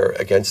fire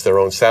against their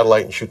own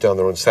satellite and shoot down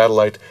their own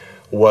satellite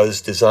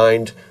was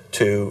designed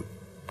to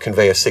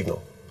convey a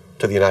signal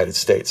to the United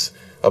States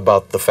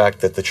about the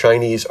fact that the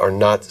Chinese are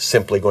not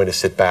simply going to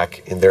sit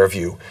back, in their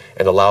view,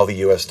 and allow the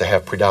U.S. to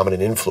have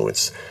predominant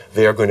influence.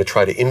 They are going to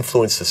try to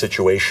influence the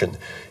situation,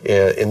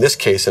 in this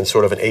case, in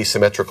sort of an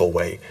asymmetrical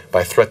way,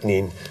 by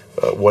threatening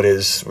what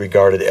is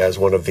regarded as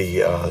one of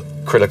the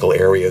critical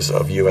areas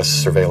of U.S.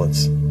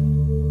 surveillance.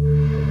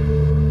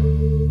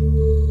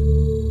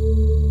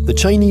 The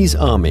Chinese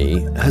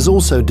army has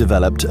also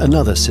developed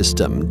another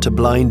system to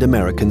blind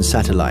American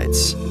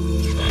satellites.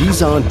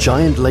 These are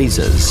giant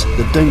lasers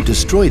that don't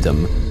destroy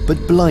them,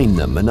 but blind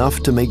them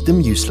enough to make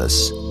them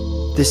useless.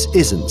 This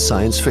isn't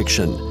science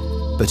fiction,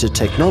 but a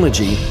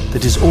technology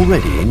that is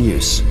already in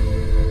use.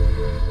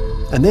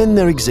 And then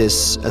there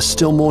exists a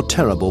still more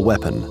terrible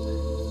weapon,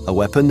 a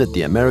weapon that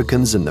the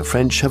Americans and the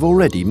French have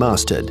already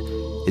mastered.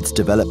 Its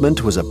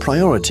development was a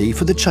priority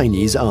for the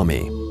Chinese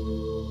army.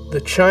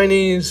 The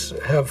Chinese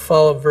have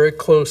followed very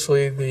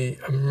closely the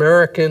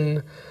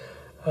American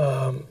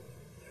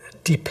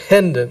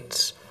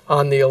dependence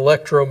on the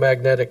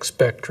electromagnetic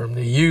spectrum,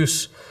 the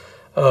use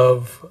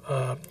of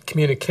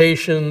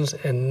communications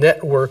and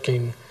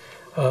networking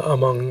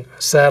among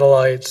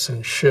satellites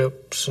and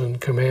ships and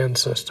command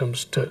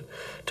systems to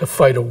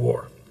fight a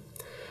war.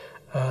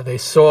 They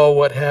saw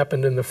what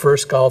happened in the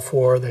first Gulf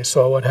War, they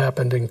saw what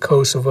happened in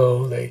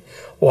Kosovo, they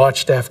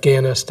watched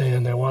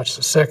Afghanistan, they watched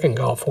the second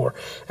Gulf War,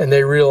 and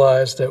they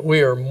realized that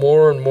we are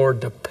more and more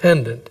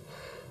dependent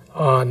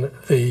on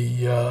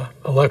the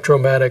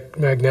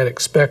electromagnetic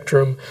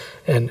spectrum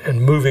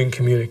and moving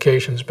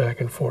communications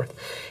back and forth.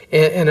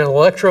 And an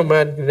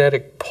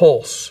electromagnetic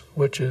pulse,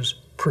 which is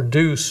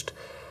produced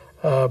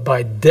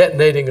by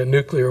detonating a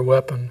nuclear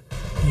weapon,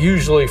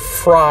 usually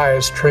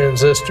fries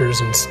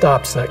transistors and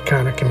stops that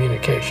kind of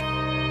communication.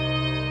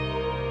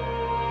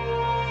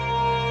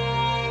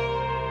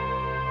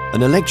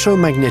 An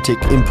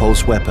electromagnetic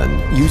impulse weapon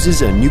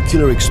uses a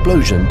nuclear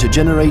explosion to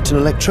generate an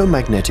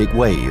electromagnetic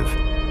wave.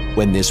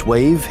 When this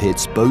wave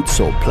hits boats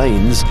or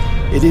planes,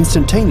 it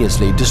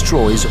instantaneously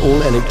destroys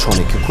all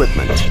electronic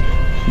equipment.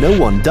 No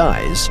one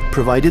dies,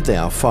 provided they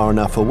are far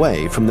enough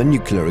away from the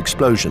nuclear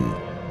explosion.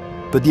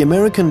 But the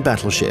American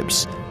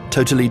battleships,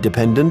 totally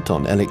dependent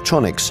on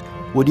electronics,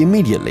 would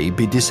immediately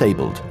be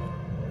disabled.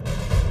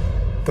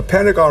 The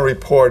Pentagon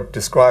report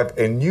described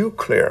a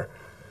nuclear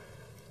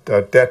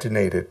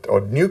detonated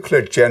or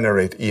nuclear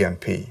generated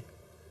EMP.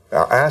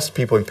 I asked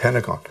people in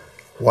Pentagon,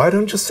 why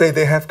don't you say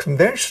they have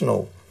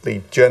conventionally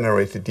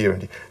generated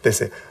EMP? They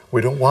say,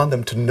 we don't want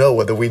them to know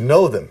whether we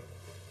know them.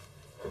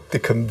 The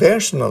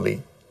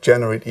conventionally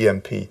generated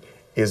EMP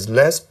is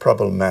less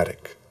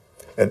problematic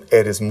and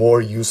it is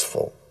more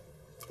useful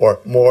or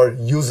more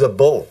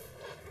usable,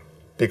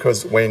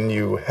 because when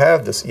you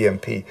have this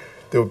EMP,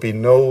 there would be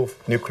no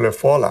nuclear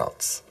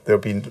fallouts. There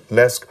would be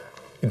less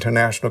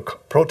international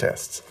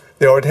protests.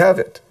 They already have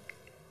it.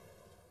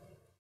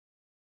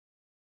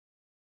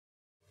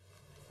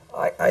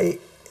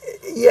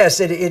 Yes,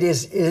 it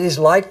is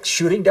like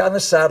shooting down the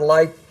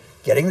satellite,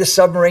 getting the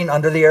submarine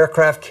under the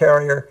aircraft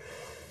carrier,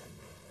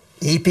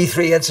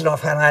 EP-3 incident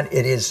off Hainan.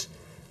 It is,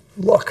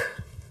 look,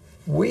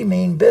 we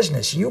mean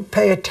business. You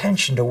pay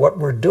attention to what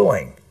we're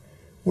doing.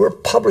 We're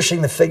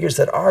publishing the figures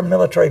that our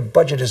military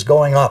budget is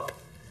going up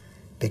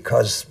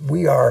because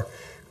we are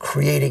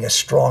creating a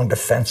strong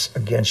defense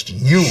against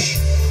you.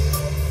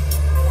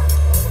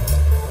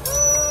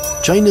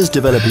 China's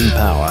developing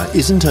power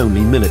isn't only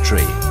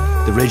military.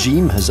 The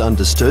regime has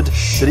understood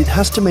that it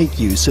has to make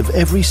use of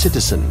every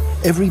citizen,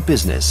 every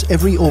business,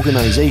 every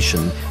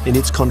organization in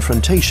its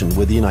confrontation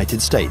with the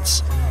United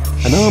States.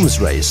 An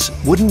arms race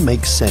wouldn't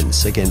make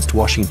sense against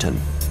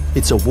Washington.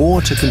 It's a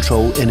war to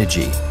control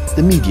energy,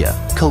 the media,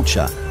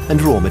 culture,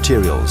 and raw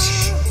materials.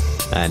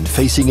 And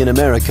facing an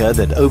America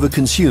that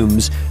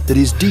overconsumes, that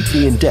is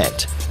deeply in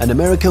debt, an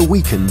America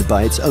weakened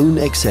by its own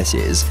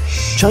excesses,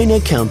 China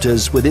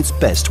counters with its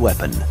best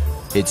weapon,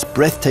 its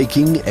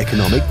breathtaking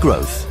economic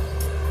growth.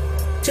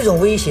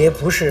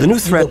 The new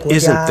threat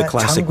isn't the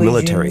classic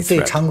military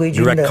threat,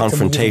 direct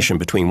confrontation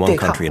between one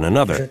country and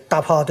another.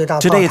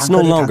 Today it's no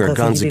longer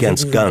guns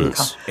against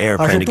guns,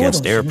 airplane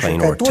against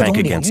airplane, or tank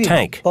against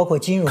tank.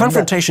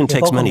 Confrontation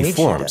takes many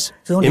forms,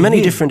 in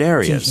many different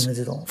areas.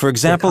 For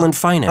example, in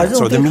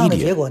finance or the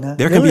media,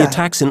 there can be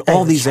attacks in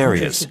all these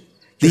areas.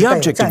 The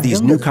object of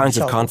these new kinds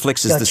of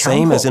conflicts is the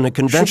same as in a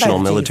conventional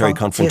military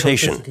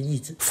confrontation,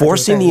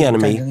 forcing the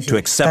enemy to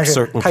accept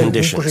certain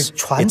conditions.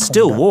 It's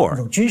still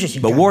war,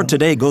 but war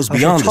today goes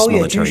beyond this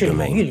military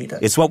domain.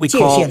 It's what we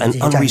call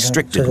an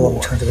unrestricted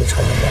war.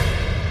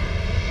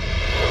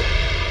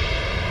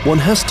 One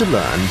has to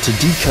learn to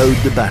decode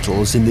the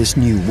battles in this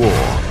new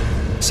war.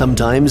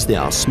 Sometimes they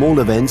are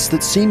small events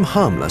that seem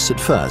harmless at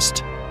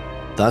first.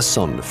 Thus,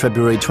 on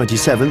February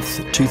 27,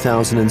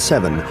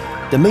 2007,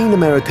 the main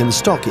American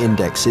stock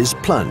indexes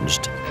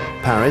plunged.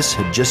 Paris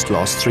had just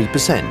lost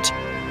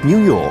 3%.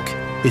 New York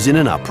is in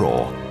an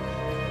uproar.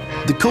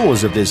 The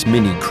cause of this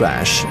mini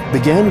crash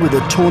began with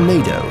a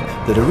tornado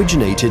that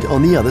originated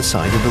on the other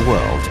side of the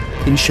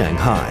world, in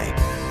Shanghai.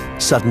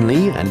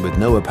 Suddenly, and with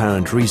no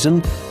apparent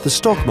reason, the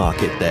stock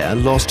market there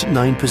lost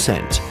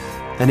 9%,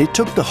 and it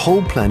took the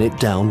whole planet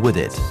down with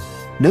it.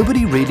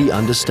 Nobody really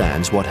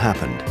understands what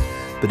happened.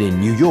 But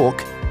in New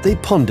York, they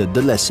pondered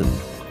the lesson.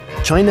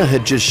 China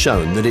had just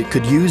shown that it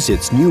could use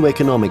its new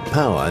economic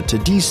power to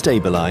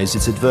destabilize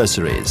its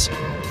adversaries,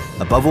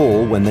 above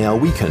all when they are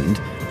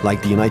weakened,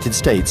 like the United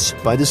States,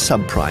 by the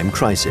subprime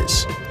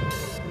crisis.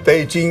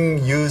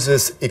 Beijing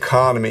uses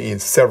economy in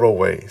several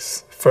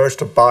ways.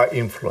 First, by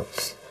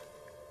influence.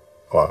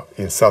 Well,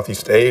 in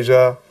Southeast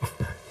Asia,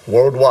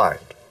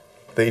 worldwide.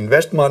 They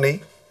invest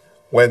money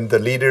when the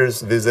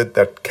leaders visit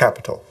that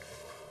capital.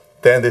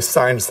 Then they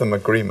sign some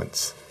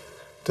agreements.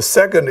 The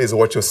second is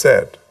what you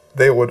said.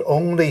 They would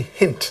only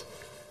hint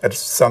at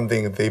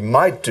something they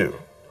might do.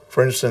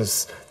 For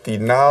instance, the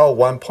now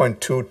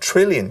 $1.2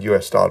 trillion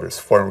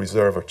foreign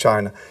reserve of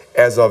China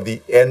as of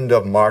the end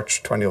of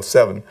March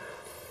 2007,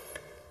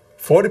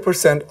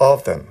 40%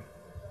 of them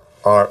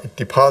are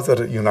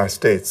deposited in United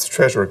States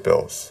Treasury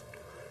bills.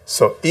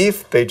 So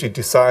if Beijing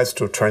decides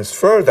to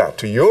transfer that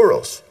to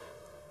euros,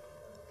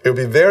 it will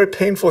be very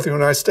painful for the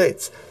United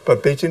States.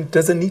 But Beijing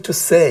doesn't need to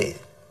say.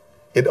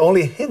 It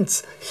only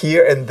hints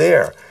here and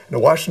there,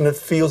 and Washington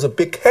feels a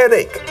big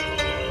headache.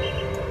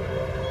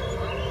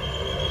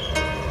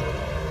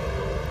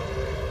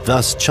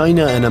 Thus,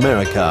 China and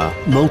America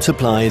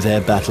multiply their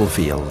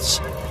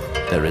battlefields.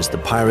 There is the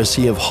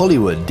piracy of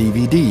Hollywood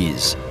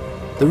DVDs,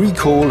 the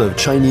recall of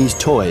Chinese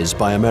toys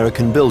by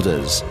American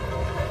builders,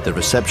 the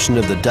reception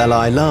of the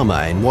Dalai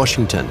Lama in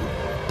Washington,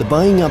 the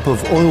buying up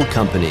of oil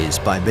companies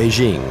by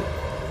Beijing,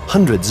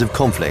 hundreds of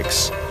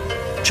conflicts.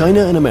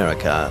 China and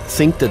America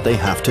think that they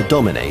have to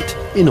dominate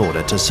in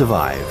order to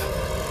survive.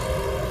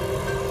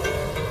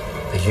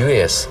 The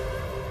US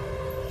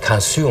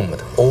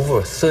consumed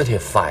over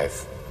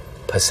 35%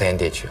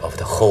 of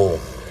the whole,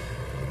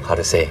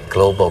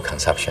 global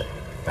consumption,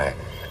 right?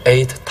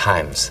 8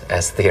 times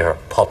as their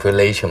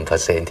population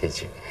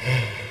percentage.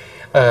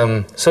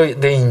 So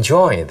they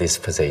enjoy this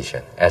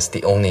position as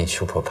the only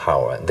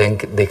superpower. Then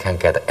they can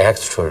get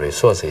extra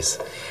resources.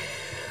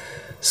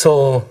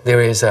 So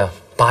there is a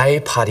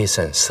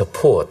bipartisan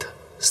support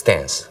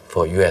stance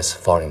for US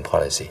foreign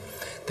policy.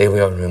 They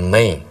will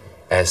remain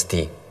as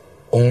the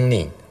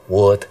only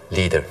world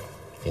leader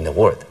in the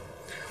world.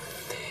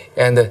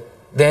 And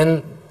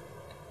then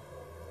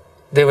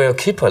they will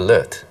keep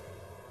alert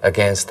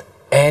against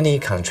any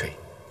country,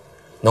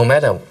 no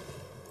matter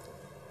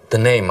the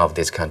name of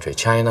this country,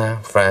 China,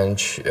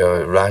 French,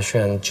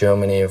 Russian,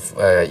 Germany,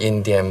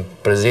 Indian,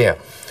 Brazil,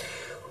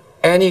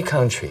 any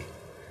country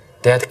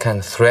that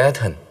can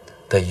threaten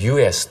the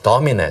US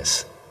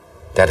dominance,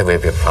 that will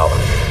be a problem.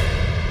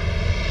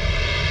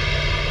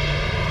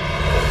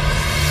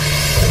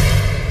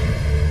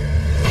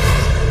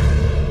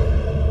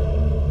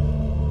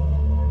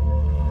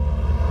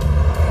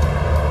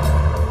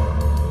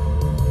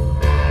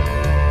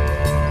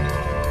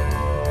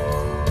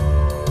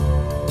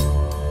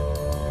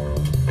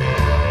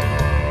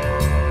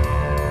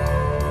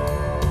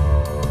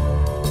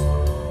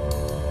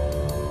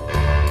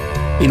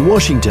 In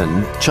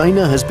Washington,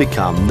 China has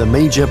become the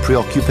major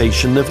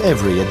preoccupation of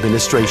every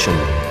administration.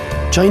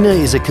 China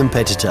is a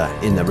competitor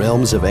in the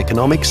realms of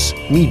economics,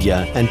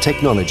 media and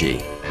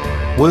technology.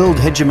 World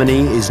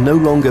hegemony is no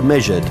longer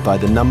measured by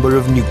the number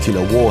of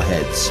nuclear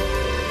warheads.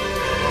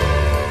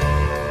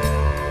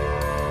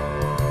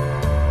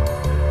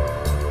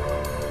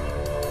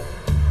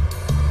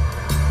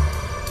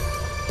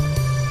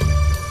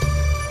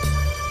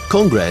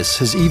 Congress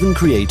has even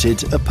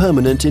created a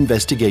permanent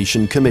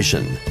investigation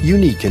commission,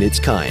 unique in its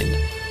kind,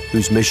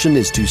 whose mission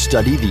is to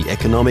study the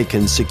economic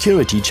and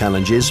security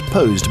challenges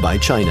posed by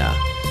China.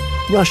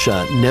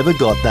 Russia never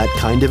got that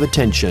kind of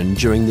attention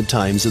during the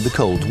times of the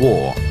Cold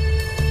War.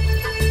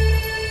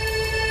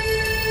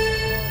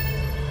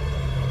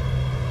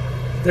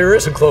 There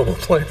is a global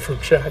plan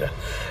from China.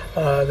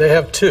 They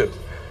have two.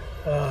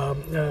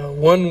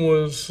 One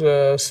was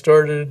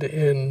started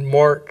in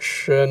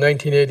March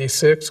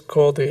 1986,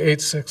 called the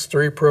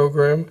 863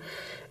 program,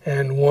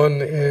 and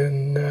one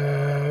in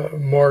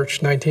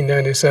March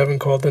 1997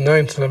 called the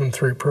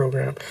 973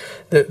 program.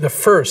 The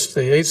first,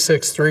 the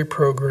 863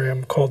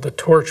 program, called the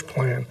Torch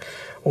Plan,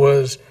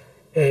 was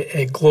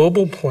a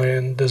global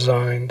plan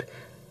designed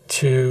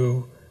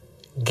to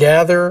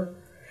gather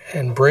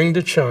and bring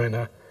to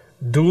China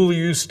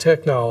dual-use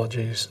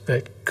technologies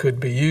that could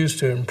be used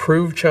to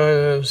improve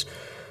China's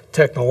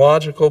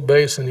technological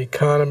base and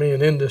economy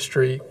and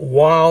industry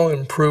while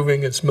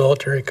improving its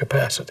military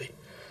capacity.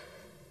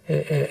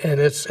 And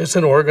it's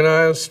an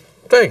organized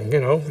thing,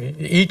 you know.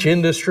 Each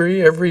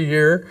industry every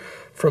year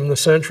from the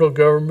central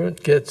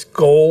government gets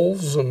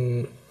goals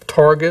and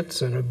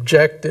targets and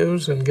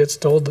objectives and gets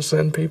told to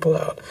send people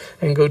out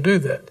and go do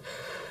that.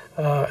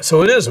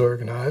 So it is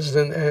organized,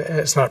 and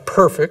it's not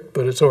perfect,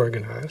 but it's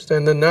organized.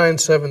 And the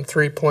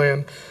 973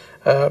 plan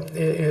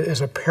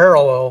is a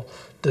parallel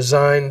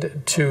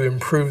designed to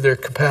improve their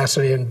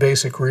capacity in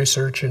basic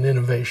research and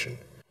innovation.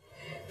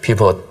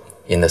 People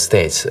in the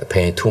States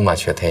pay too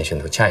much attention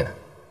to China.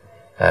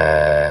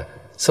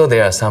 So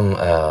there are some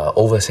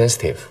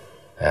oversensitive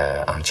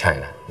on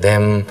China.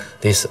 Then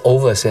this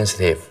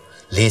oversensitive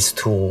leads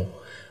to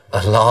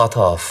a lot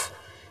of,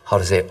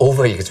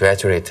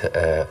 over-exaggerate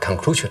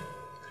conclusion.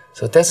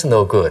 So that's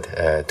no good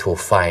to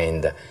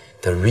find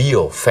the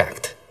real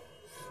fact.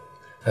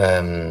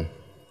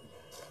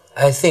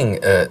 I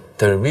think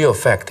the real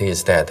fact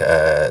is that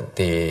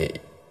the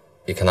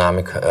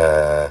economic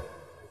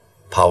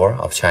power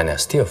of China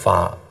is still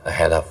far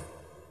ahead of,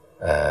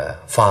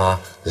 far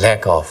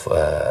lack of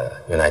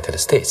United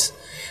States,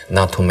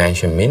 not to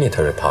mention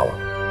military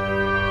power.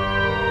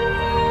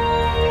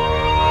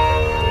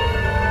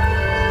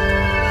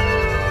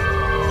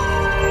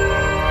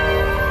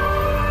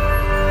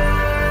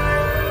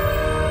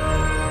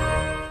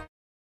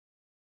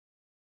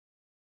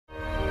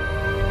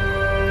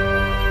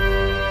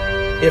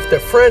 If the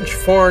French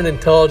Foreign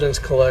Intelligence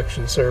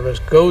Collection Service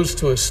goes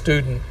to a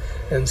student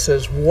and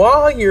says,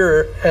 while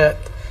you're at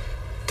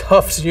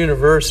Tufts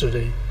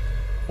University,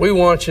 we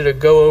want you to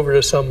go over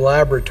to some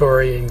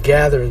laboratory and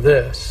gather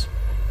this,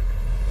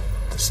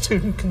 the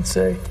student can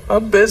say,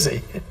 I'm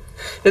busy.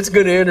 It's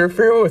going to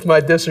interfere with my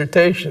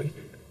dissertation.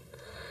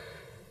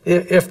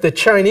 If the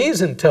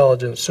Chinese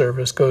intelligence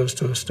service goes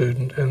to a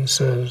student and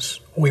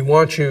says, we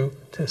want you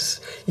to,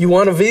 you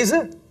want a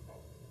visa?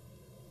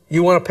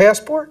 You want a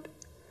passport?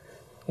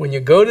 When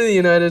you go to the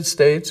United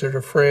States or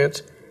to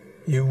France,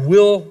 you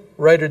will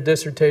write a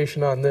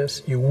dissertation on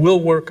this, you will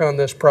work on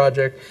this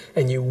project,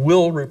 and you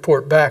will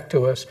report back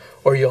to us,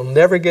 or you'll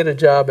never get a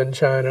job in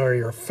China, or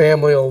your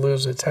family will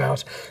lose its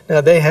house.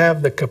 Now, they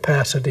have the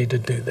capacity to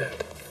do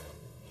that.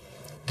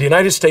 The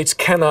United States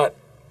cannot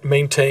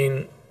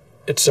maintain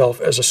itself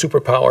as a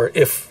superpower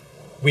if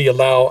we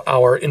allow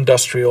our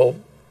industrial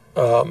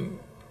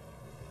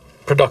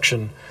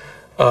production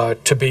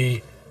to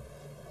be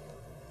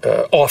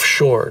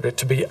offshored,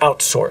 to be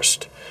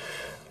outsourced.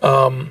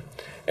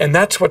 And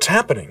that's what's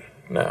happening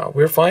now.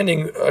 We're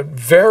finding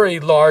very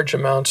large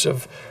amounts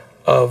of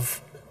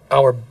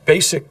our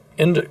basic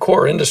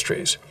core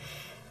industries.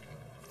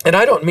 And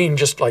I don't mean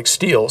just like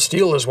steel.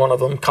 Steel is one of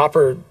them,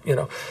 copper,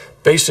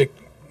 basic,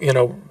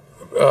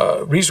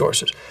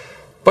 resources.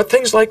 But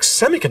things like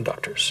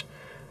semiconductors.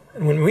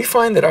 And when we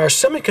find that our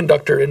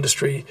semiconductor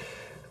industry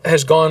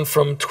has gone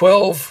from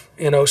 12,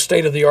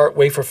 state-of-the-art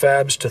wafer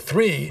fabs to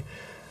 3,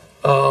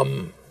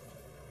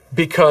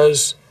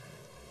 because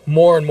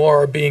more and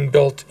more are being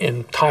built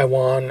in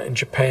Taiwan and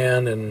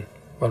Japan and,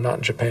 well, not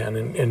in Japan,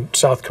 in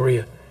South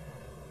Korea.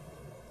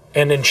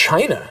 And in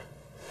China,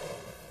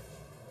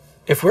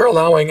 if we're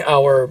allowing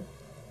our,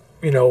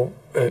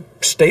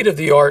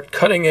 state-of-the-art,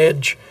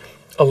 cutting-edge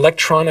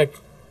electronic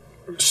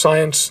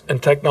science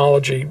and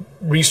technology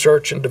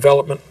research and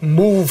development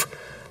move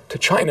to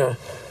China,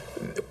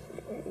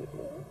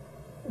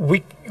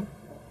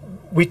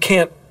 we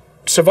can't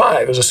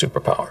survive as a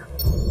superpower.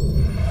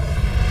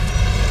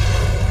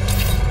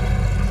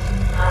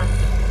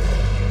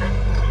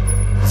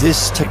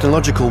 This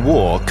technological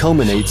war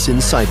culminates in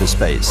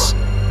cyberspace.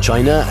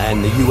 China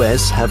and the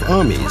US have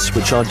armies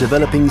which are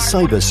developing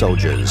cyber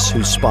soldiers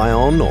who spy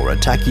on or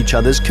attack each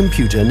other's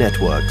computer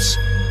networks.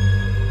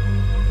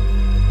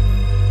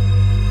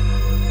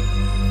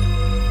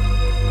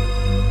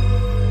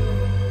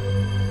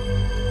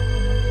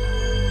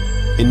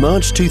 In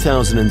March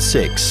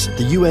 2006,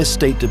 the US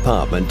State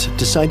Department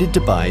decided to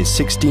buy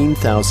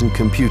 16,000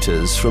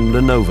 computers from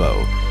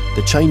Lenovo,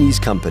 the Chinese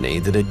company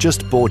that had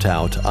just bought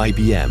out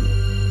IBM.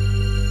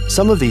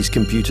 Some of these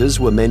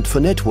computers were meant for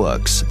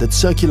networks that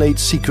circulate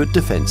secret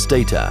defense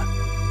data.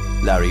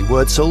 Larry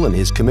Wurtzel and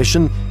his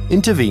commission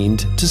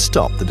intervened to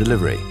stop the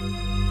delivery.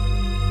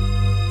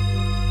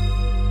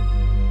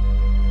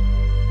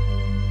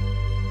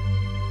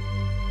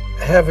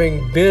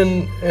 Having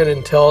been an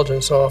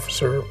intelligence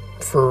officer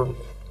for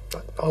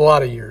a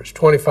lot of years,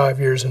 25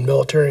 years in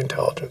military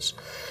intelligence,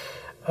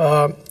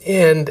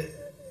 and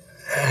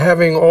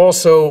having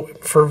also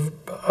for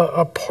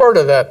a part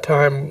of that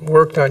time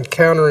worked on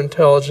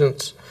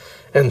counterintelligence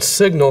and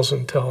signals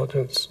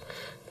intelligence,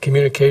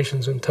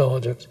 communications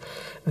intelligence,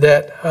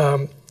 that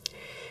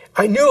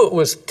I knew it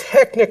was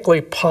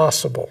technically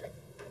possible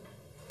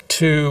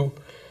to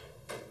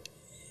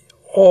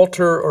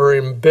alter or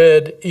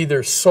embed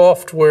either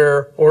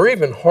software or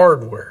even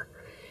hardware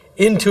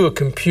into a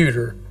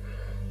computer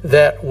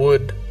that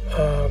would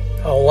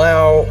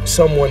allow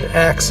someone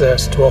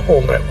access to a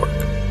whole network.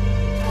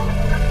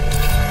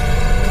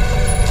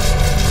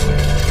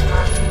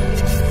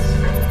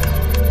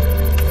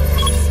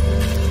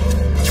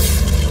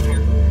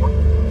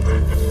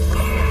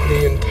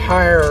 The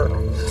entire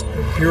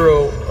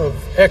Bureau of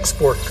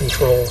Export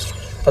Controls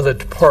of the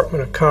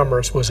Department of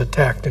Commerce was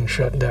attacked and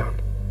shut down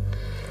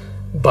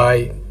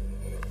by,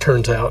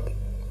 turns out,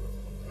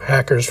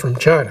 hackers from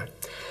China.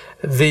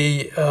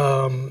 The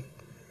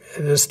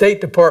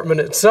State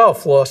Department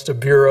itself lost a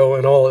bureau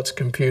and all its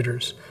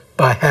computers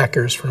by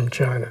hackers from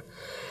China.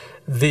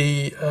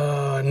 The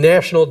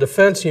National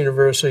Defense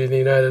University of the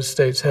United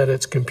States had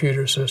its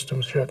computer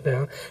systems shut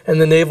down,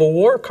 and the Naval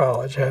War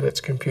College had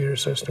its computer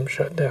system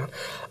shut down.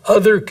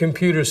 Other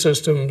computer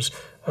systems,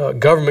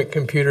 government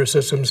computer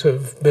systems,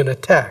 have been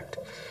attacked.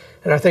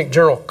 And I think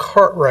General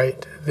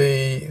Cartwright,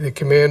 the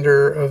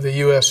commander of the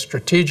U.S.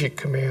 Strategic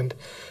Command,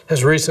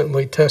 has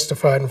recently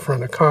testified in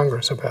front of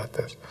Congress about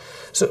this.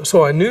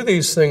 So I knew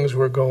these things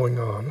were going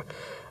on.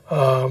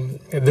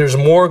 There's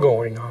more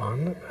going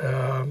on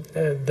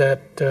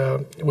that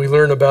we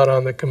learn about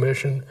on the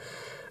Commission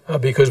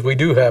because we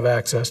do have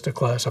access to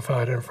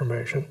classified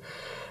information.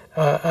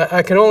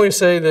 I can only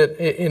say that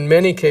in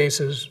many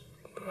cases,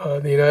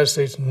 the United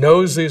States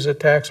knows these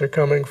attacks are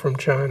coming from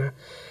China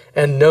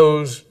and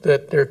knows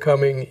that they're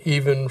coming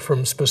even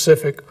from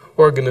specific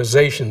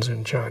organizations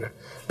in China.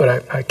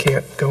 But I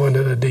can't go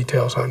into the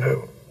details on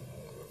who.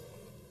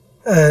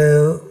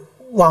 The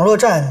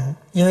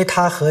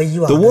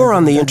war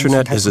on the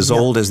internet is as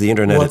old as the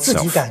internet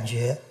itself.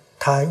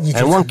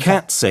 And one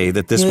can't say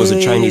that this was a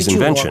Chinese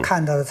invention.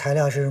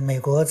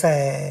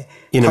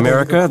 In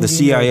America, the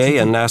CIA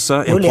and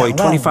NASA employ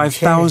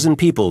 25,000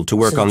 people to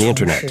work on the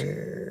internet.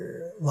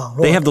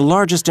 They have the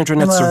largest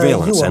internet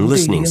surveillance and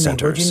listening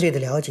centers.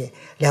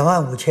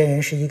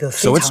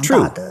 So it's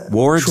true,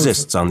 war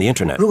exists on the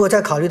internet. The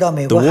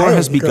war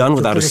has begun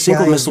without a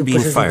single missile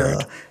being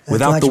fired,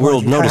 without the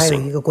world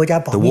noticing.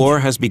 The war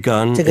has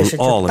begun in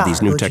all of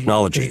these new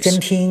technologies.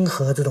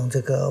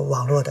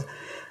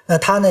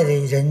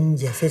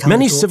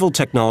 Many civil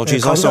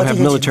technologies also have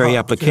military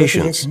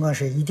applications.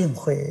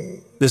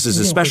 This is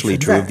especially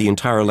true of the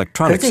entire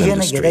electronics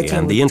industry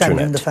and the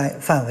internet.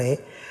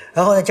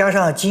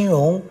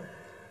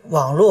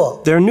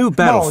 They're new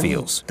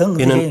battlefields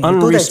in an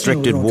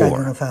unrestricted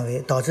war.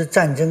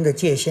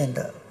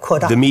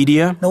 The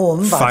media,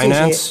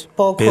 finance,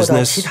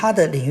 business,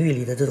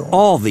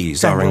 all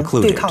these are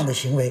included.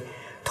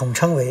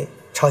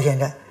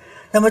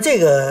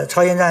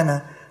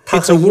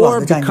 It's a war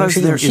because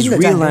there is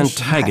real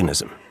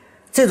antagonism,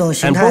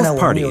 and both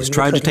parties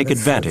try to take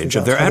advantage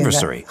of their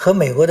adversary.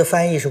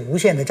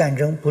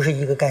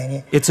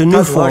 It's a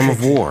new form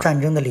of war,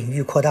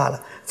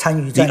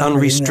 the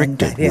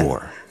unrestricted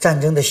war.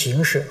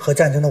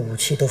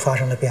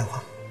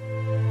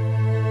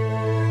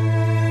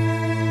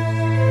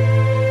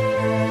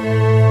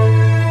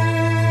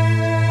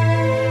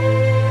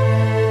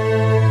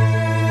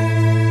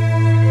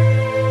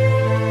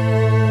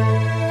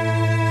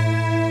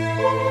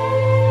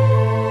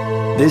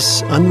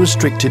 This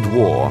unrestricted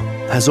war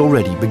has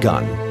already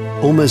begun.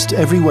 Almost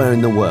everywhere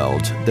in the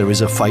world, there is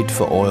a fight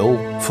for oil,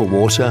 for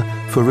water,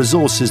 for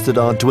resources that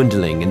are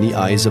dwindling in the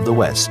eyes of the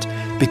West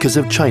because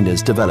of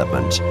China's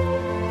development.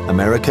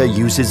 America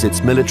uses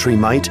its military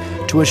might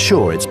to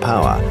assure its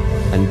power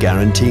and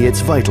guarantee its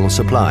vital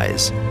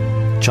supplies.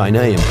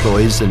 China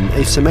employs an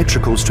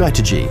asymmetrical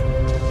strategy.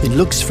 It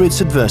looks for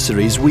its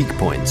adversaries' weak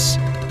points.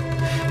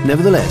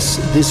 Nevertheless,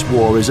 this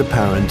war is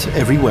apparent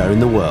everywhere in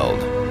the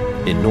world.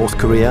 In North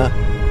Korea,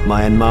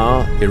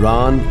 Myanmar,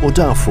 Iran, or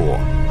Darfur,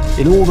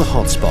 in all the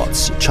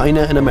hotspots,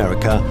 China and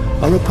America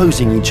are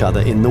opposing each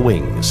other in the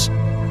wings.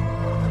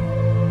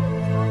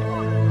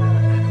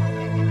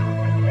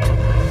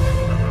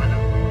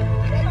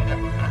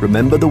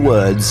 remember the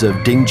words of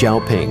Deng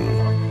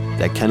Xiaoping: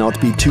 there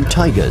cannot be two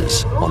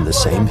tigers on the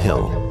same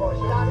hill.